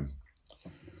time,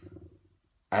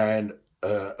 and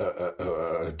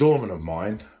a doorman of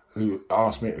mine, who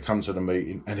asked me to come to the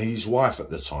meeting, and his wife at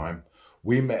the time,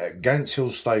 we met at Gants Hill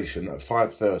Station at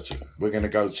 5:30. We're going to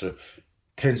go to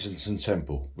Kensington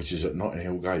Temple, which is at Notting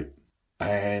Hill Gate.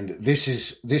 And this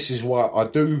is why I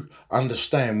do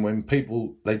understand when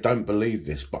people, they don't believe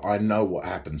this, but I know what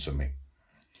happened to me.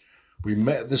 We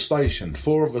met at the station,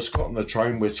 4 of us got on the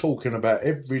train, we're talking about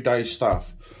everyday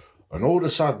stuff, and all of a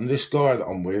sudden this guy that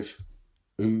I'm with,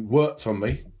 who worked for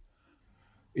me,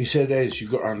 he said, Ez,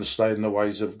 you've got to understand the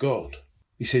ways of God.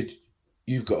 He said,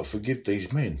 you've got to forgive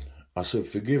these men. I said,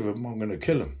 forgive them, I'm going to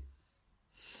kill them.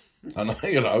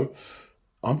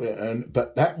 And,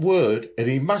 but that word, and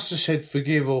he must have said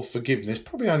forgive or forgiveness,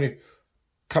 probably only a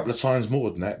couple of times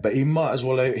more than that, but he might as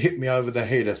well have hit me over the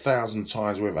head 1,000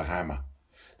 times with a hammer.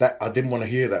 That I didn't want to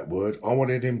hear that word. I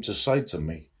wanted him to say to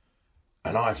me,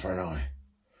 an eye for an eye.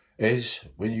 Ez,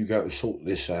 when you go to sort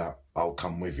this out, I'll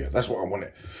come with you. That's what I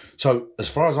wanted. So as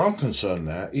far as I'm concerned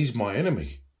now, he's my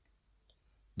enemy.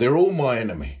 They're all my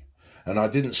enemy. And I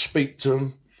didn't speak to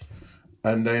them.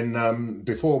 And then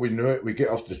before we knew it, we get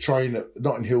off the train at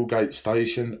Notting Hill Gate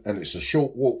Station, and it's a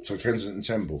short walk to Kensington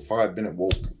Temple, 5-minute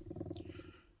walk.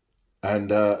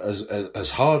 And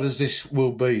as hard as this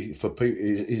will be for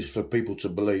people to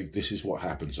believe this is what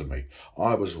happened to me,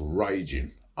 I was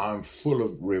raging. I'm full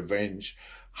of revenge,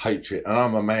 hatred, and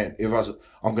I'm a man.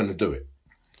 I'm going to do it.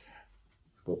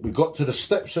 But we got to the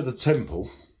steps of the temple,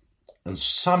 and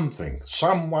something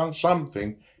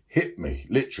hit me,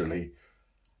 literally.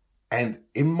 And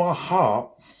in my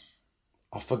heart,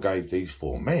 I forgave these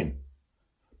 4 men.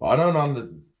 But I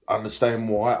don't understand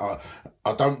why.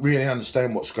 I don't really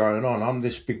understand what's going on. I'm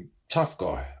this big tough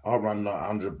guy. I run like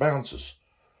 100 bouncers.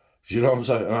 Do you know what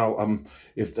I'm saying?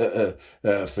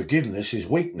 If forgiveness is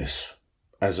weakness,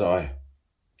 as I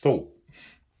thought.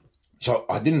 So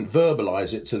I didn't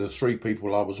verbalise it to the 3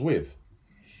 people I was with.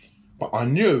 But I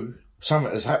knew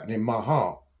something has happened in my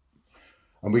heart.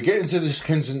 And we get into this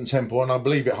Kensington Temple, and I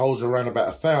believe it holds around about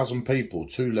 1,000 people,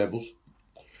 2 levels.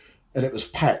 And it was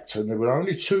packed, and there were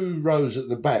only 2 rows at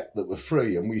the back that were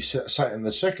free. And we sat in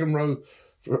the second row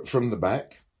from the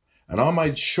back. And I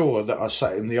made sure that I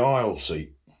sat in the aisle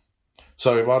seat.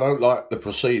 So if I don't like the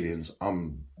proceedings,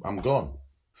 I'm gone.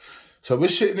 So we're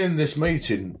sitting in this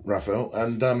meeting, Raphael,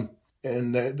 and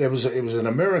it was an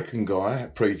American guy, a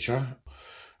preacher,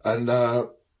 and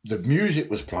the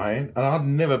music was playing, and I'd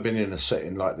never been in a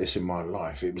setting like this in my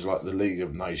life. It was like the League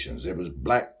of Nations. There was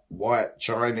black white,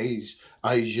 Chinese,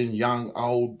 Asian, young,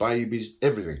 old, babies,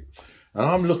 everything. And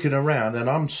I'm looking around and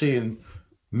I'm seeing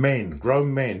men,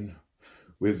 grown men,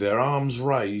 with their arms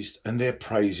raised and they're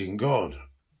praising God.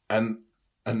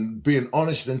 And being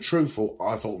honest and truthful,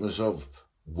 I thought to myself,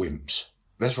 wimps.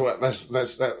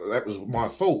 That was my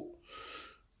thought.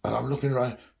 And I'm looking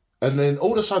around. And then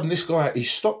all of a sudden this guy, he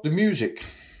stopped the music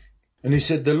and he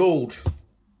said, the Lord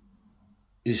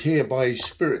is here by his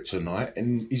Spirit tonight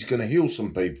and he's going to heal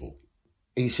some people.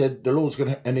 He said the Lord's going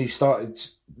to, and he started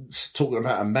talking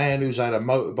about a man who's had a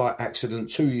motorbike accident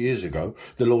 2 years ago.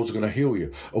 The Lord's going to heal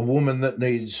you. A woman that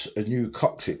needs a new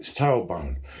coccyx,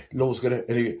 tailbone. The Lord's going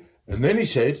to, and then he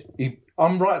said,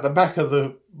 I'm right at the back of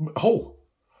the hall,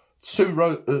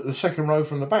 the second row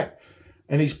from the back.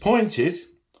 And he's pointed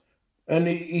and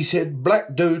he said,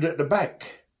 black dude at the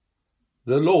back,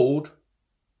 the Lord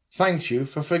thanks you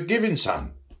for forgiving,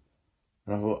 son.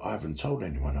 And I thought, I haven't told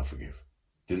anyone I forgive.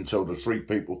 Didn't tell the 3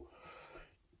 people.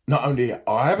 Not only,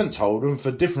 I haven't told them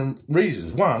for different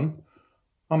reasons. One,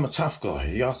 I'm a tough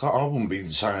guy. I wouldn't be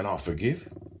saying I forgive.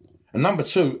 And number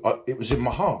 2, it was in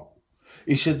my heart.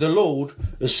 He said, the Lord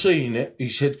has seen it. He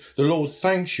said, the Lord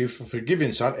thanks you for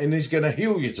forgiving, son, and he's going to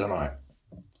heal you tonight.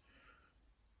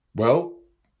 Well,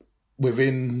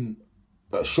 within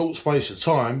a short space of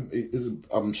time,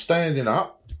 I'm standing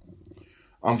up.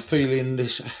 I'm feeling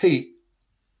this heat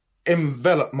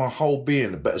envelop my whole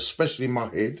being, but especially my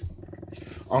head.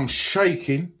 I'm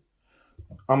shaking.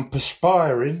 I'm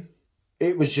perspiring.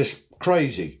 It was just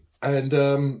crazy. And,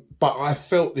 but I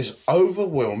felt this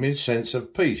overwhelming sense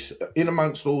of peace in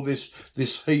amongst all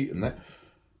this heat and that.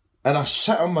 And I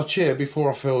sat on my chair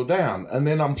before I fell down. And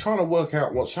then I'm trying to work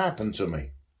out what's happened to me.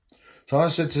 So I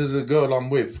said to the girl I'm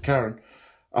with, Karen,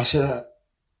 I said,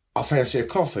 I fancy a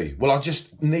coffee. Well, I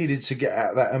just needed to get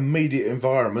out of that immediate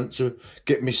environment to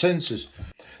get my senses.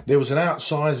 There was an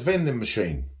outsized vending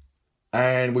machine.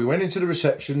 And we went into the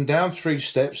reception, down 3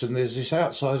 steps, and there's this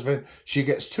outsized vending. She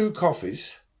gets 2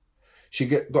 coffees. She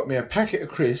got me a packet of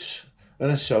crisps and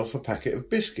herself a packet of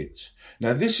biscuits.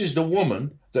 Now, this is the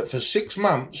woman that for 6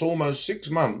 months, almost 6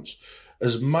 months,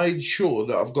 has made sure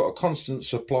that I've got a constant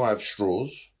supply of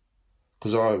straws,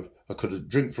 because I could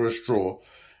drink for a straw.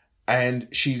 And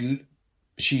she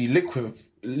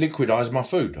liquidized my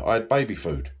food. I had baby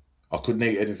food. I couldn't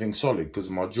eat anything solid because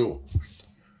of my jaw.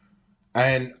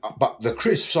 But the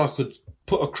crisps, I could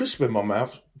put a crisp in my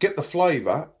mouth, get the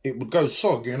flavour, it would go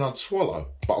soggy and I'd swallow.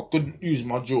 But I couldn't use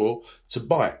my jaw to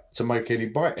bite, to make any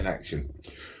biting action.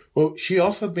 Well, she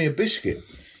offered me a biscuit.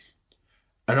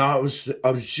 And I was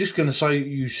just going to say,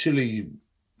 you silly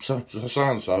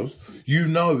so-and-so, you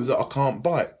know that I can't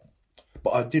bite.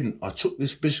 But I didn't. I took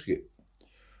this biscuit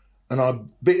and I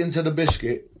bit into the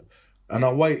biscuit and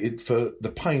I waited for the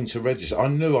pain to register. I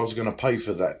knew I was going to pay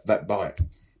for that bite.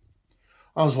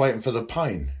 I was waiting for the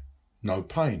pain. No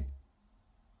pain.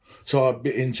 So I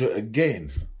bit into it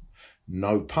again.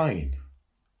 No pain.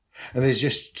 And there's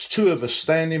just 2 of us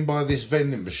standing by this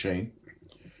vending machine.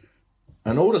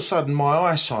 And all of a sudden my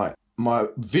eyesight, my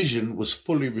vision was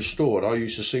fully restored. I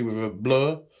used to see with a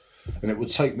blur and it would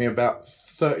take me about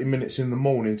 30 minutes in the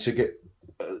morning to get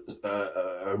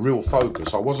a real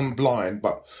focus. I wasn't blind,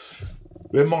 but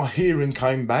when my hearing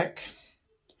came back,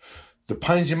 the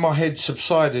pains in my head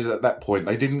subsided at that point.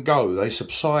 They didn't go, they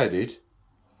subsided.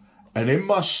 And in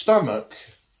my stomach,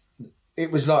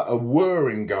 it was like a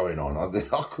whirring going on. I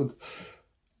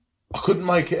couldn't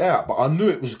make it out, but I knew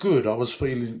it was good. I was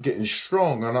getting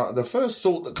strong. And the first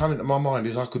thought that came into my mind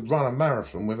is I could run a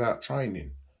marathon without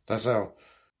training. That's how.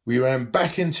 We ran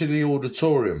back into the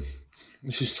auditorium.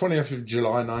 This is 20th of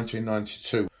July,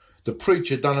 1992. The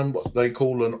preacher done what they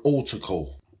call an altar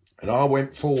call. And I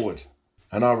went forward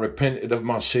and I repented of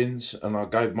my sins and I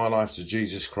gave my life to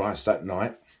Jesus Christ that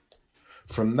night.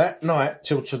 From that night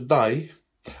till today,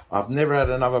 I've never had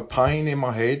another pain in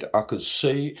my head. I could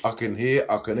see, I can hear,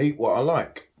 I can eat what I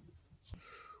like.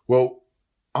 Well,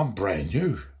 I'm brand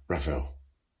new, Raphael.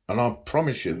 And I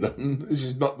promise you that this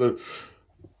is not the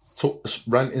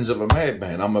rantings of a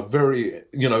madman. I'm a very,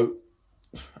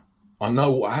 I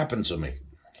know what happened to me.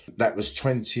 That was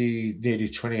nearly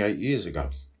 28 years ago.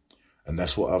 And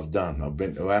that's what I've done. I've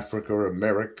been to Africa,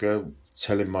 America,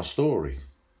 telling my story.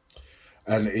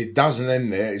 And it doesn't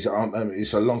end there.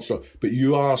 It's a long story. But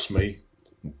you asked me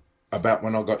about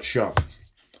when I got shot.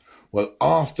 Well,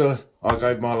 after I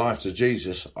gave my life to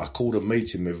Jesus, I called a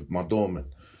meeting with my doorman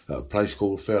at a place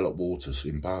called Fairlock Waters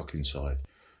in Barkingside.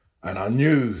 And I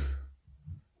knew,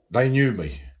 they knew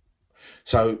me.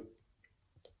 So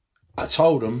I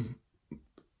told them,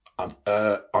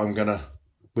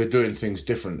 we're doing things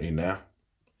differently now.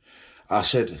 I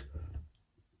said,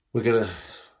 we're going to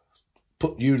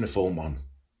put uniform on.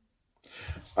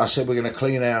 I said, we're going to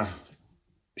clean our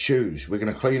shoes. We're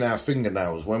going to clean our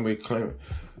fingernails when we clean.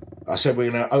 I said,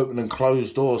 we're going to open and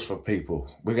close doors for people.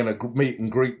 We're going to meet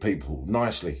and greet people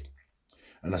nicely.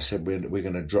 And I said, we're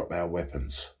going to drop our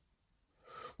weapons.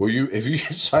 Well, if you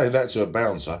say that to a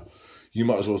bouncer, you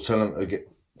might as well tell him to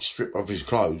strip off his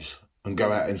clothes and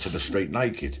go out into the street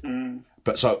naked.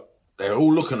 But so they're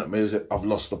all looking at me as if I've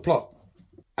lost the plot.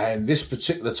 And this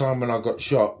particular time when I got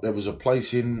shot, there was a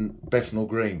place in Bethnal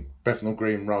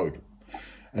Green Road.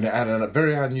 And it had a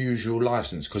very unusual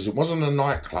licence because it wasn't a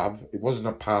nightclub, it wasn't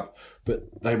a pub,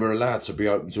 but they were allowed to be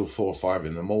open till 4 or 5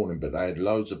 in the morning, but they had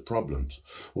loads of problems.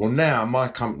 Well, now my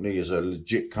company is a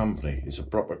legit company. It's a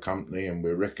proper company and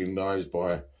we're recognised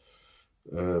by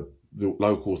the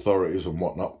local authorities and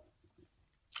whatnot.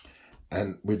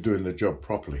 And we're doing the job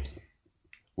properly.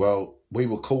 Well, we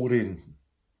were called in.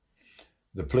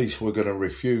 The police were going to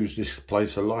refuse this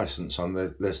place a licence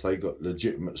unless they got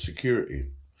legitimate security.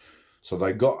 So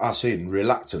they got us in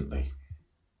reluctantly.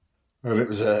 And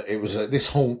this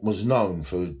haunt was known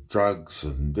for drugs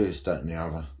and this, that and the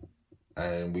other.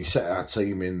 And we set our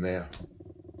team in there.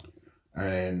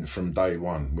 And from day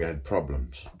one, we had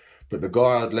problems. But the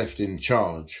guy I'd left in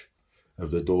charge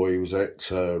of the door, he was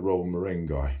ex-Royal Marine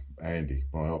guy, Andy,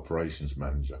 my operations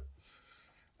manager.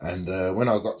 And when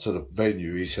I got to the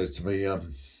venue, he said to me,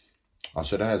 I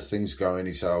said, how's things going?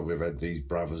 He said, oh, we've had these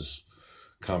brothers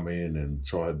come in and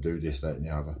try and do this, that and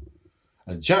the other.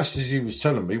 And just as he was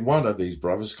telling me, one of these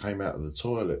brothers came out of the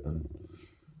toilet and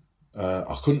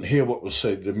I couldn't hear what was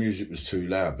said. The music was too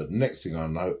loud. But next thing I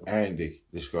know, Andy,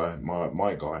 this guy,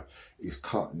 my guy, is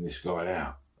cutting this guy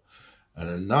out.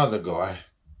 And another guy,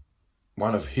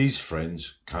 one of his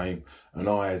friends, came and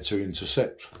I had to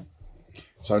intercept.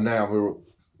 So now we're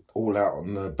all out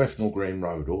on the Bethnal Green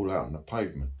Road, all out on the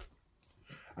pavement.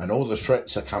 And all the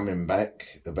threats are coming back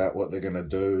about what they're going to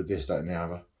do, this, that and the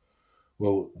other.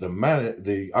 Well,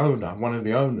 the owner, one of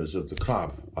the owners of the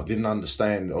club, I didn't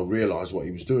understand or realise what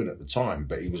he was doing at the time,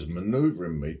 but he was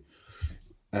manoeuvring me.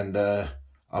 And I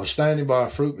was standing by a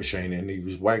fruit machine and he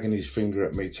was wagging his finger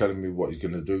at me, telling me what he's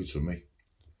going to do to me.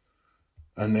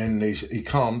 And then he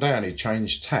calmed down, he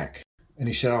changed tack. And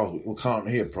he said, oh, we can't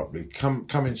hear properly. Come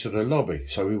into the lobby.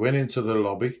 So we went into the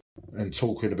lobby and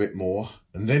talking a bit more.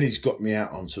 And then he's got me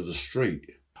out onto the street.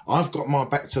 I've got my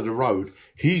back to the road.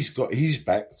 He's got his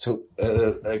back to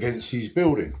against his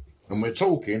building. And we're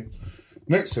talking.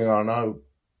 Next thing I know,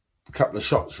 a couple of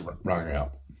shots rang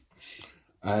out.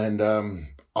 And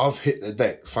I've hit the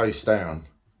deck face down.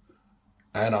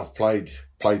 And I've played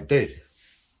dead.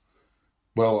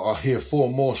 Well, I hear 4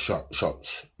 more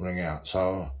shots ring out,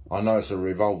 so I know it's a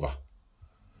revolver.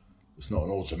 It's not an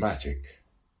automatic,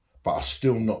 but I'm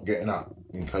still not getting up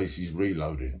in case he's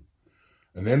reloading.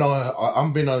 And then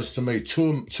unbeknownst to me,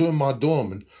 two of my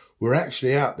doormen were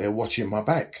actually out there watching my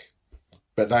back,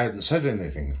 but they hadn't said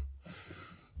anything.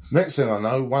 Next thing I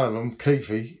know, one of them,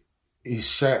 Keithy, he's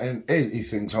shouting, he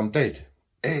thinks I'm dead.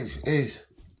 Is.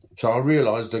 So I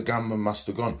realised the gunman must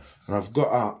have gone, and I've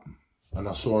got up. And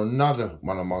I saw another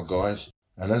one of my guys.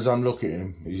 And as I'm looking at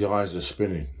him, his eyes are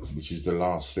spinning, which is the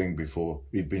last thing before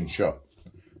he'd been shot.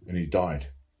 And he died.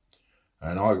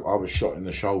 And I was shot in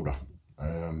the shoulder.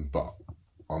 But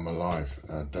I'm alive.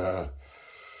 And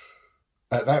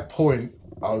at that point,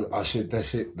 I said,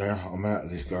 that's it now. I'm out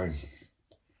of this game.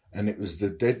 And it was the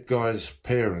dead guy's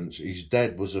parents. His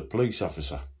dad was a police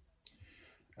officer.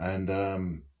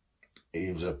 And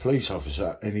he was a police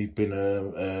officer. And he'd been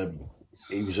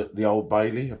he was at the Old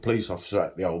Bailey, a police officer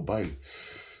at the Old Bailey.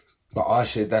 But I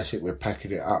said, that's it, we're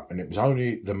packing it up. And it was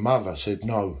only the mother said,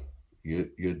 no,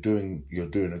 you're doing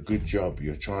a good job.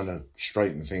 You're trying to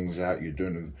straighten things out.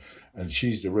 And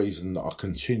she's the reason that I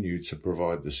continue to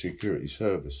provide the security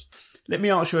service. Let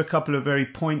me ask you a couple of very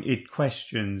pointed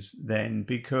questions then,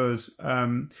 because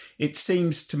it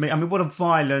seems to me, I mean, what a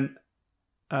violent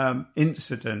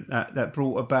incident that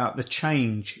brought about the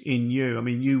change in you. I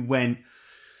mean, you went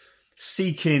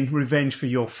seeking revenge for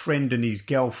your friend and his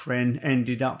girlfriend,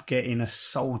 ended up getting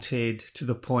assaulted to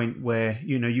the point where,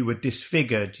 you were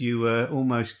disfigured, you were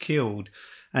almost killed.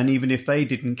 And even if they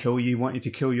didn't kill you, you wanted to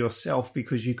kill yourself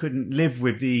because you couldn't live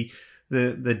with the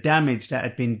damage that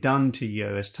had been done to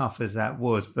you, as tough as that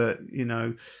was. But,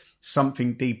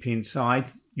 something deep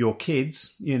inside, your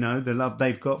kids, the love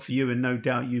they've got for you and no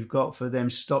doubt you've got for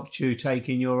them, stopped you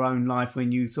taking your own life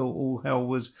when you thought all hell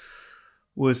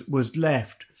was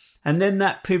left. And then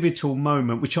that pivotal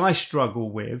moment, which I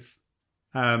struggle with,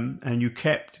 and you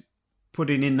kept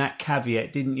putting in that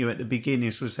caveat, didn't you, at the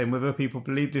beginning, sort of saying whether people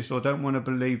believe this or don't want to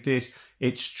believe this,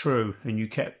 it's true. And you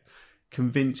kept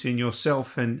convincing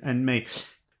yourself and me.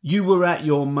 You were at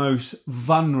your most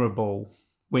vulnerable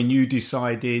when you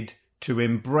decided to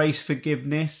embrace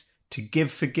forgiveness, to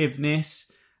give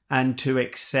forgiveness, and to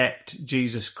accept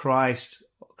Jesus Christ,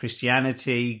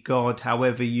 Christianity, God,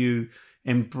 however you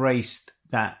embraced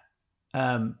that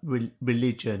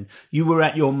religion. You were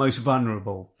at your most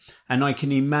vulnerable. And I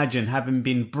can imagine having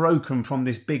been broken from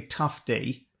this big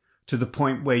toughy to the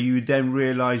point where you then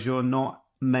realise you're not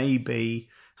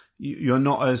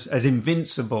as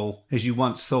invincible as you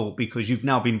once thought, because you've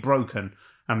now been broken,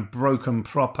 and broken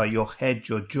proper. Your head,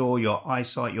 your jaw, your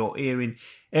eyesight, your hearing,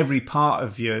 every part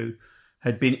of you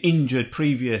had been injured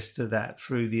previous to that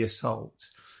through the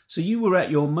assault. So you were at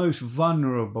your most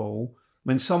vulnerable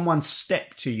when someone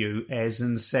stepped to you, Ez,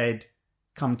 and said,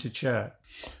 come to church.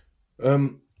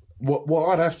 What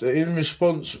I'd have to, in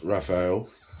response, Raphael,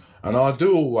 and I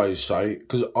do always say,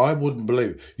 because I wouldn't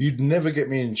believe it, you'd never get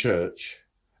me in church,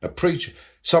 a preacher,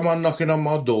 someone knocking on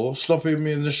my door, stopping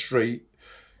me in the street,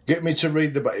 get me to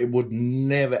read the Bible. It would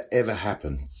never, ever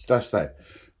happen. That's that.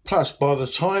 Plus, by the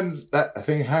time that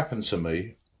thing happened to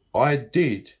me, I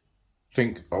did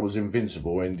think I was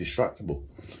invincible and indestructible.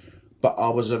 But I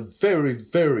was a very,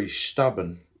 very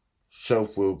stubborn,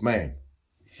 self-willed man.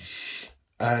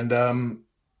 And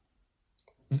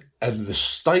the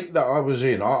state that I was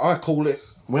in, I call it,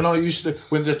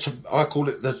 I call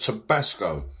it the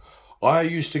Tabasco. I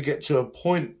used to get to a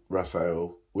point,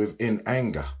 Raphael, in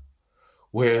anger,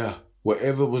 where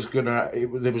whatever was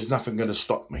there was nothing gonna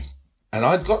stop me. And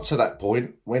I'd got to that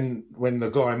point when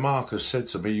the guy Marcus said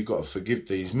to me, "You got to forgive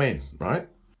these men," right?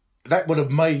 That would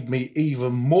have made me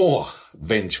even more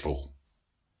vengeful.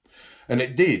 And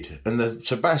it did. And the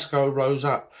Tabasco rose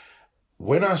up.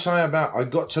 When I say about I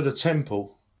got to the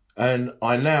temple and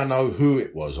I now know who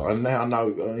it was. I now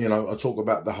know, I talk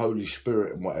about the Holy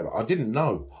Spirit and whatever. I didn't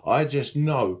know. I just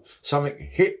know something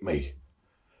hit me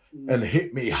and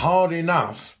hit me hard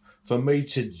enough for me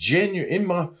to in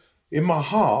my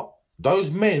heart, those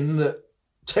men that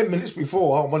 10 minutes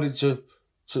before I wanted to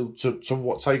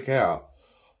take out,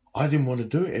 I didn't want to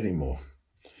do it anymore.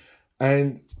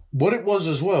 And what it was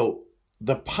as well,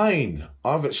 the pain,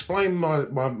 I've explained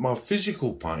my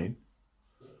physical pain,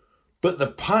 but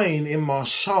the pain in my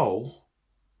soul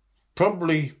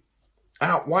probably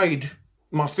outweighed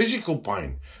my physical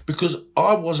pain, because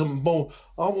I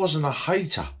wasn't a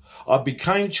hater. I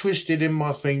became twisted in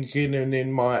my thinking and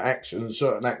in my actions,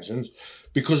 certain actions,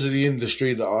 because of the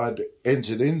industry that I'd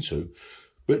entered into.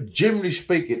 But generally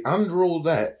speaking, under all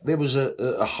that, there was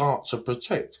a heart to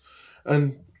protect.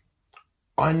 And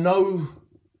I know,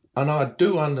 and I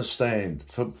do understand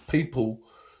for people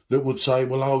that would say,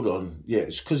 well, hold on, yeah,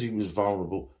 it's because he was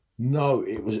vulnerable. No,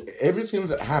 it was, everything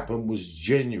that happened was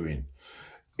genuine.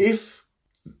 If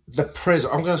I'm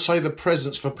going to say the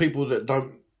presence for people that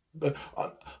don't,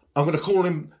 I'm going to call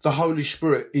him the Holy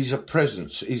Spirit. He's a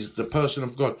presence. He's the person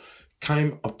of God,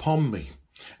 came upon me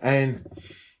and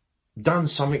done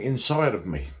something inside of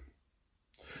me.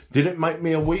 Did it make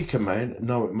me a weaker man?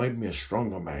 No, it made me a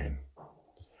stronger man.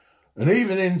 And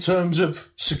even in terms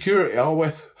of security, I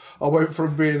went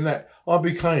from being that. After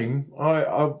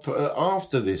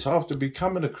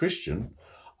becoming a Christian,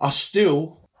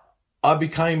 I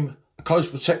became a close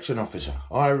protection officer,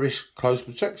 Irish close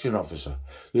protection officer,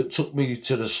 that took me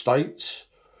to the States.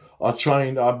 I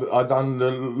done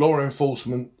the law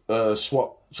enforcement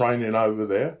SWAT training over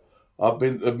there. I've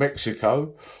been to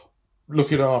Mexico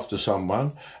looking after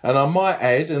someone. And I might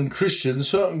add, and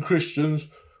certain Christians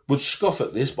would scoff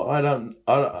at this, but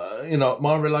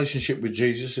my relationship with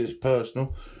Jesus is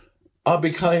personal. I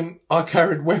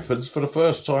carried weapons for the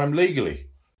first time legally,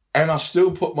 and I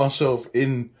still put myself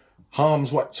in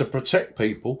harm's way to protect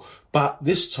people, but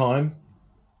this time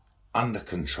under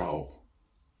control,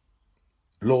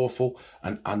 lawful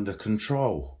and under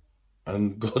control.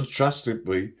 And God trusted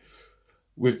me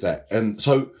with that. And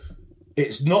so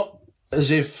it's not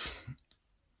as if,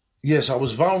 yes, I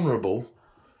was vulnerable,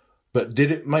 but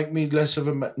did it make me less of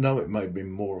a man? No, it made me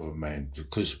more of a man,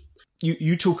 because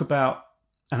you talk about,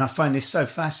 and I find this so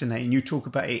fascinating, you talk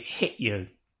about it hit you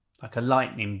like a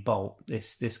lightning bolt,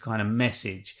 this kind of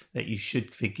message that you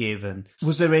should forgive. And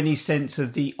was there any sense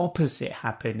of the opposite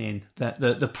happening, that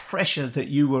the pressure that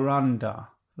you were under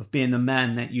of being the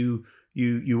man that you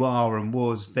are and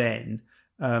was then,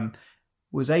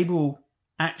 was able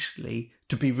actually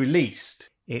to be released?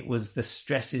 It was the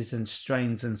stresses and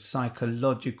strains and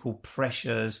psychological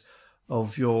pressures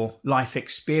of your life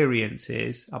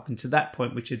experiences up until that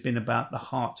point, which had been about the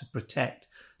heart to protect.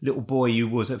 Little boy you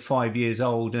was at 5 years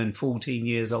old and 14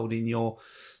 years old in your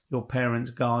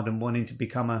parents' garden, wanting to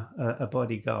become a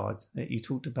bodyguard that you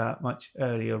talked about much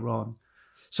earlier on.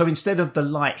 So instead of the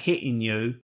light hitting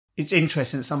you, It's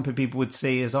interesting that some people would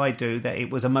see, as I do, that it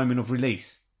was a moment of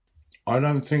release. I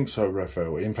don't think so,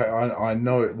 Raphael. In fact, I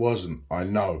know it wasn't. I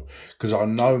know. Because I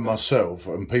know myself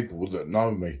and people that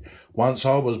know me. Once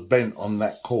I was bent on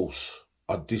that course,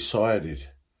 I decided,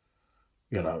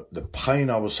 the pain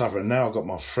I was suffering. Now I've got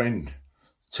my friend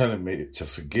telling me to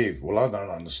forgive. Well, I don't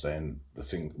understand the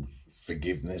thing,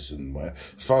 forgiveness. And as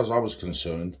far as I was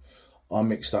concerned, I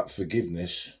mixed up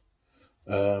forgiveness.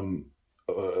 I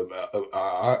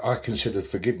considered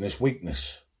forgiveness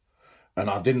weakness. And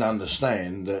I didn't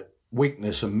understand that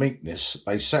weakness and meekness,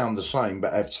 they sound the same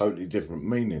but have totally different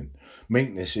meaning.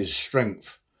 Meekness is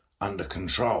strength under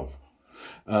control.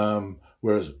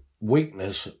 Whereas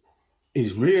weakness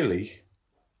is really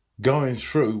going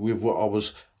through with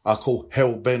what I call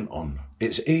hell-bent on.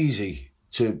 It's easy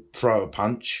to throw a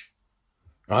punch,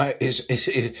 right? But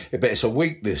it's a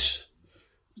weakness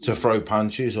to throw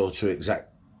punches or to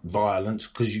exact violence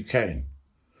because you can,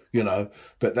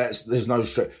 but there's no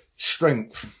strength.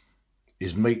 Strength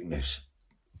is meekness.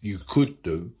 You could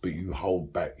do, but you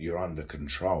hold back. You're under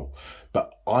control.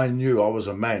 But I knew I was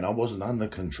a man. I wasn't under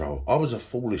control. I was a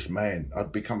foolish man.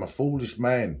 I'd become a foolish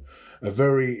man, a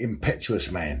very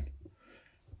impetuous man.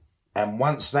 And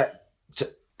once that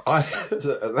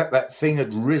thing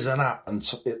had risen up and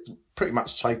it's pretty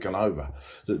much taken over,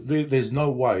 there's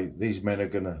no way these men are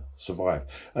going to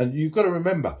survive. And you've got to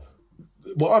remember,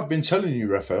 what I've been telling you,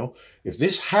 Raphael, if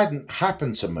this hadn't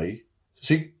happened to me,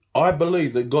 see, I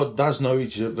believe that God does know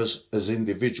each of us as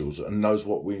individuals and knows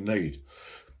what we need.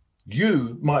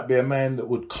 You might be a man that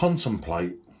would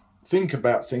contemplate, think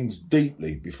about things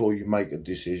deeply before you make a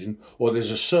decision, or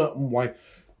there's a certain way.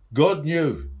 God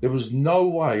knew there was no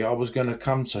way I was going to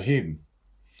come to him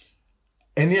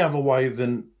any other way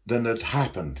than had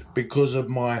happened because of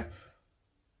my,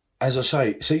 as I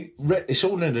say, it's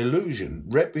all an illusion.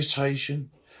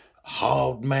 Reputation,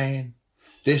 hard man,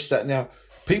 this, that. Now,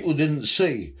 people didn't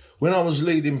see. When I was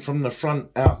leading from the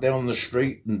front out there on the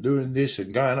street and doing this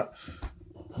and going up,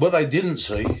 what they didn't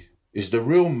see is the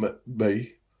real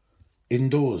me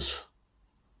indoors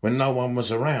when no one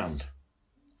was around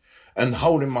and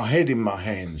holding my head in my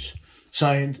hands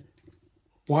saying,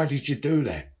 why did you do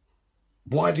that?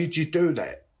 Why did you do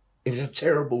that? It was a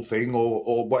terrible thing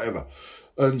or whatever.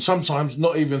 And sometimes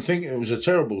not even thinking it was a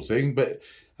terrible thing, but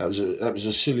that was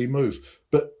a silly move.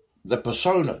 But the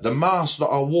persona, the mask that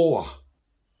I wore,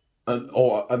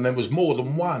 and there was more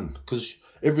than one, because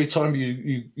every time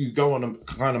you go on a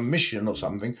kind of mission or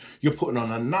something, you're putting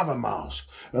on another mask.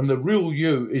 And the real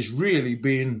you is really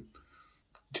being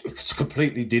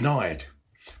completely denied.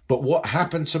 But what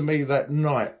happened to me that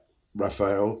night,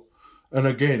 Raphael, and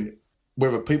again,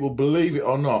 whether people believe it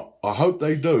or not, I hope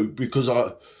they do, because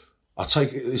I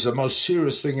take it as the most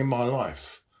serious thing in my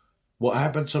life. What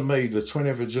happened to me the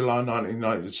 20th of July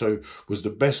 1992 was the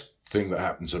best thing that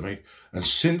happened to me. And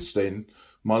since then,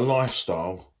 my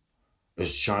lifestyle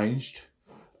has changed.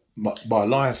 My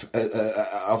life,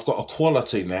 I've got a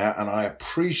quality now, and I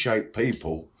appreciate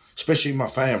people, especially my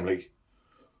family,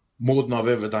 more than I've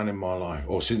ever done in my life,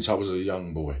 or since I was a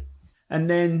young boy. And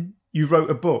then you wrote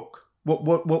a book. What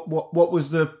was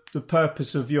the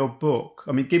purpose of your book?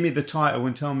 I mean, give me the title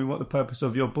and tell me what the purpose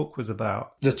of your book was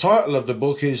about. The title of the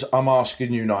book is I'm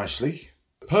Asking You Nicely.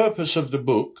 The purpose of the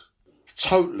book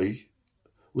totally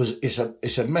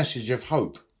it's a message of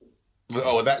hope.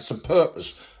 Oh, that's the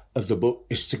purpose of the book,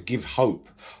 is to give hope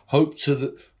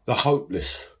to the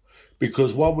hopeless.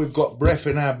 Because while we've got breath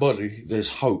in our body,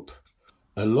 there's hope.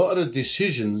 A lot of the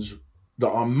decisions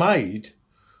that are made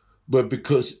were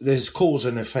because there's cause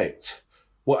and effect.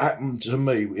 What happened to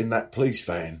me in that police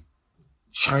van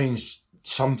changed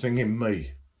something in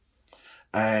me.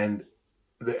 And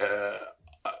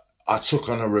I took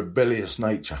on a rebellious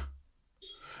nature.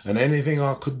 And anything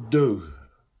I could do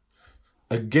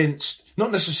against,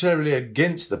 not necessarily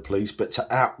against the police, but to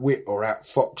outwit or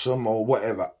outfox them or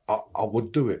whatever, I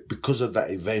would do it because of that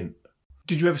event.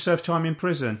 Did you ever serve time in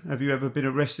prison? Have you ever been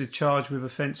arrested, charged with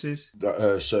offences?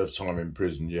 Served time in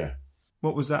prison, yeah.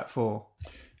 What was that for?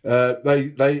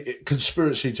 They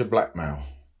conspiracy to blackmail.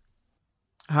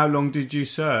 How long did you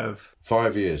serve?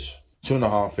 5 years.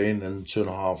 2.5 in and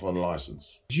 2.5 on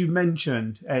licence. You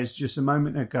mentioned, Ez, just a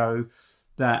moment ago,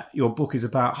 that your book is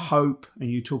about hope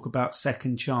and you talk about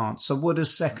second chance. So what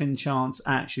does second chance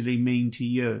actually mean to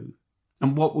you?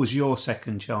 And what was your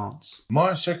second chance?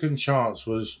 My second chance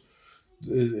was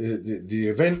the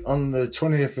event on the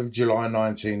 20th of July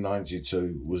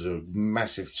 1992 was a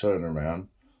massive turnaround.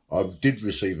 I did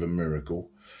receive a miracle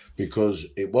because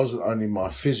it wasn't only my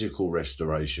physical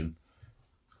restoration,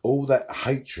 all that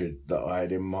hatred that I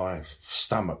had in my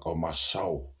stomach or my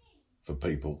soul for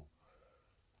people,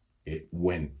 it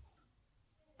went.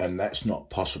 And that's not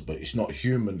possible. It's not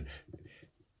human.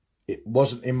 It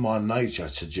wasn't in my nature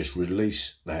to just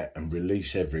release that and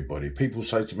release everybody. People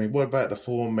say to me, what about the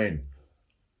 4 men?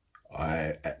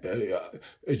 Do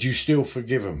you still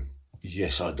forgive them?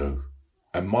 Yes, I do.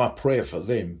 And my prayer for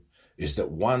them is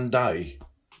that one day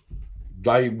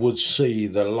they would see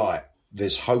the light.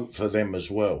 There's hope for them as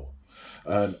well.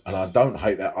 And I don't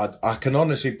hate that. I can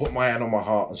honestly put my hand on my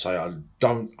heart and say I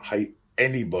don't hate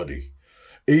anybody,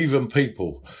 even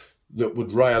people that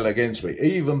would rail against me,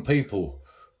 even people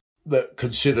that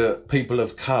consider people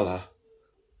of colour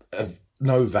of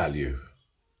no value.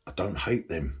 I don't hate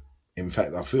them. In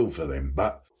fact, I feel for them.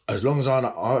 But as long as I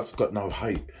know I've got no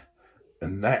hate,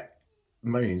 and that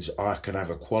means I can have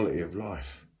a quality of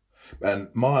life. And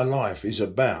my life is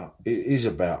about,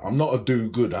 I'm not a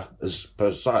do-gooder as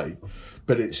per se,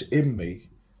 but it's in me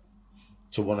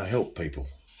to want to help people.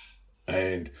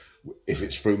 And if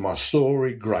it's through my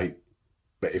story, great.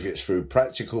 But if it's through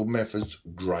practical methods,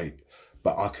 great.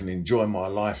 But I can enjoy my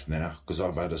life now because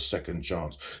I've had a second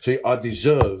chance. See, I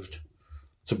deserved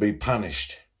to be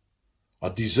punished. I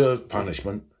deserved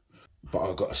punishment, but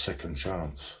I got a second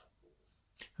chance.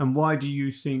 And why do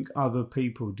you think other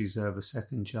people deserve a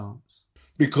second chance?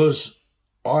 Because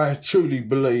I truly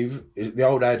believe the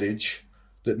old adage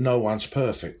that no one's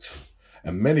perfect.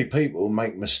 And many people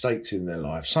make mistakes in their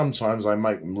life. Sometimes they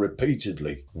make them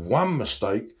repeatedly. One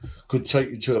mistake could take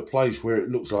you to a place where it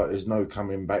looks like there's no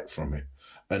coming back from it.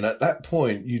 And at that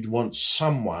point, you'd want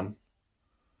someone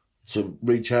to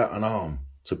reach out an arm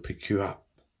to pick you up.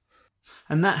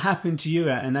 And that happened to you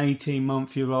at an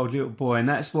 18-month-old little boy. And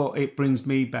that's what it brings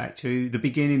me back to, the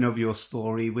beginning of your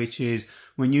story, which is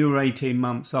when you were 18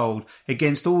 months old,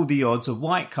 against all the odds, a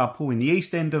white couple in the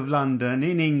East End of London,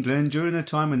 in England, during a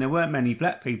time when there weren't many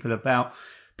black people about,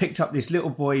 picked up this little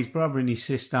boy, his brother and his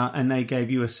sister, and they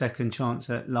gave you a second chance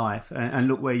at life. And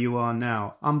look where you are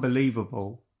now.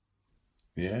 Unbelievable.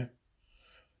 Yeah,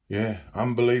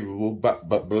 unbelievable,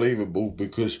 but believable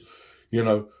because, you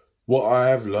know, what I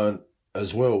have learned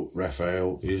as well,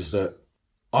 Raphael, is that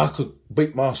I could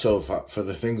beat myself up for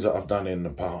the things that I've done in the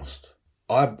past.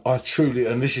 I truly,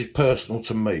 and this is personal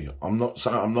to me, I'm not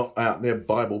saying I'm not out there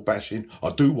Bible bashing.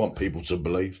 I do want people to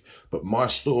believe, but my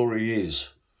story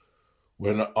is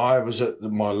when I was at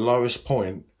my lowest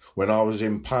point, when I was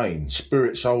in pain,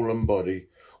 spirit, soul and body,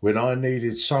 when I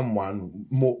needed someone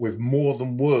with more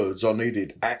than words, I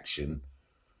needed action.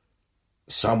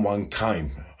 Someone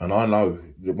came, and I know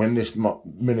that when this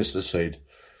minister said,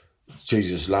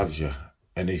 Jesus loves you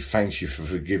and he thanks you for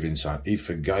forgiving something, he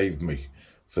forgave me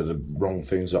for the wrong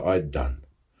things that I'd done.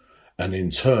 And in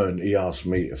turn, he asked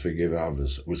me to forgive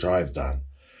others, which I've done.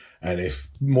 And if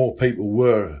more people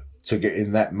were to get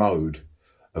in that mode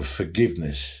of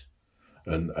forgiveness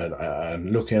and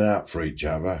looking out for each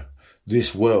other,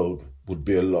 this world would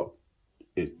be a lot,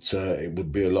 it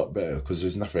would be a lot better because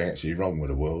there's nothing actually wrong with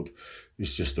the world.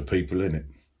 It's just the people in it.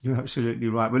 You're absolutely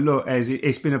right. Well, look, Ez,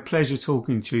 it's been a pleasure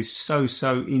talking to you. So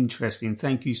interesting.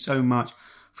 Thank you so much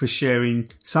for sharing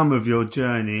some of your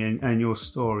journey and your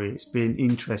story. It's been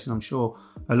interesting. I'm sure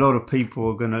a lot of people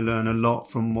are going to learn a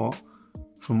lot from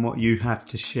what you have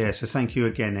to share. So thank you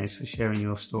again, Ez, for sharing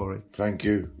your story. Thank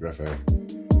you, Raphael.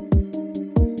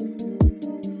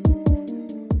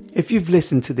 If you've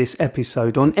listened to this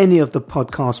episode on any of the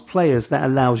podcast players that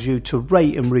allows you to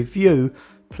rate and review,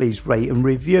 please rate and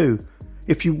review.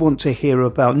 If you want to hear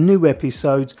about new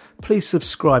episodes, please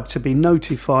subscribe to be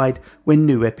notified when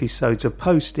new episodes are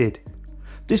posted.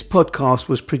 This podcast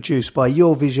was produced by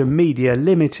Your Vision Media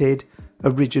Limited,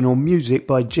 original music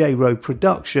by J-Row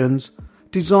Productions,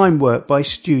 design work by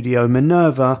Studio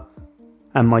Minerva,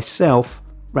 and myself,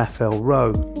 Raphael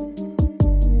Rowe.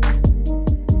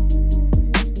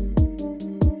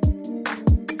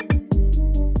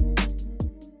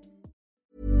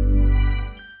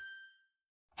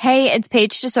 Hey, it's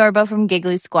Paige DeSorbo from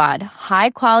Giggly Squad.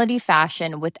 High quality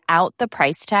fashion without the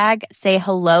price tag. Say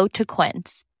hello to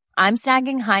Quince. I'm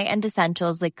snagging high-end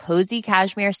essentials like cozy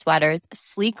cashmere sweaters,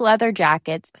 sleek leather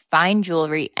jackets, fine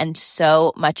jewelry, and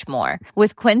so much more.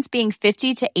 With Quince being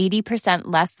 50 to 80%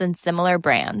 less than similar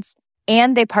brands.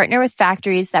 And they partner with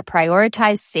factories that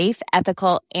prioritize safe,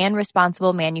 ethical, and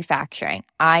responsible manufacturing.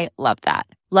 I love that.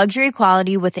 Luxury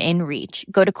quality within reach.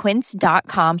 Go to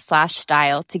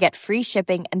quince.com/style to get free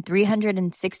shipping and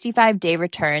 365-day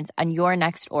returns on your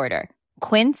next order.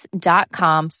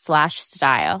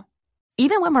 Quince.com/style.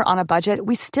 Even when we're on a budget,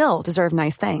 we still deserve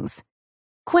nice things.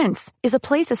 Quince is a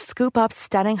place to scoop up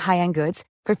stunning high-end goods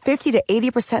for 50 to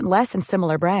 80% less than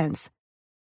similar brands.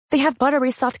 They have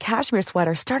buttery soft cashmere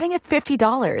sweaters starting at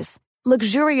 $50,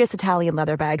 luxurious Italian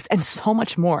leather bags, and so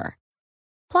much more.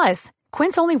 Plus,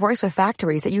 Quince only works with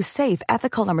factories that use safe,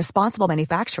 ethical, and responsible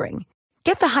manufacturing.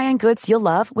 Get the high-end goods you'll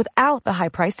love without the high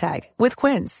price tag with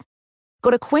Quince.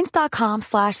 Go to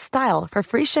quince.com/style for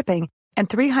free shipping and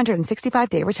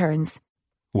 365-day returns.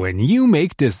 When you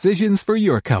make decisions for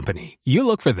your company, you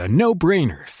look for the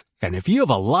no-brainers. And if you have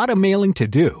a lot of mailing to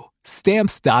do,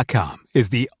 Stamps.com is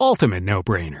the ultimate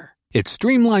no-brainer. It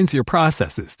streamlines your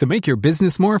processes to make your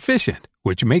business more efficient,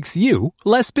 which makes you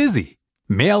less busy.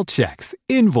 Mail checks,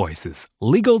 invoices,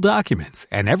 legal documents,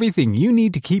 and everything you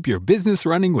need to keep your business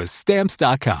running with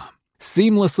Stamps.com.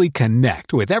 Seamlessly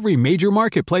connect with every major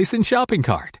marketplace and shopping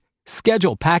cart.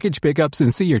 Schedule package pickups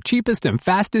and see your cheapest and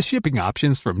fastest shipping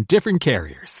options from different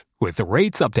carriers, with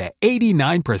rates up to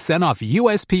 89% off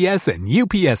USPS and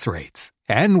UPS rates.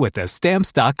 And with the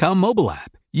Stamps.com mobile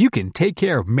app, you can take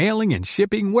care of mailing and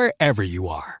shipping wherever you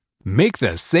are. Make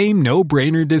the same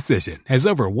no-brainer decision as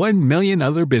over 1 million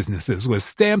other businesses with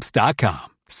Stamps.com.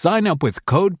 Sign up with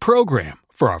code PROGRAM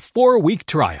for a 4-week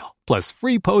trial, plus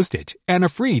free postage and a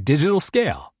free digital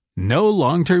scale. No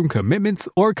long-term commitments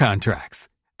or contracts.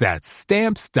 That's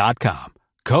Stamps.com.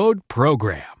 Code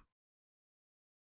PROGRAM.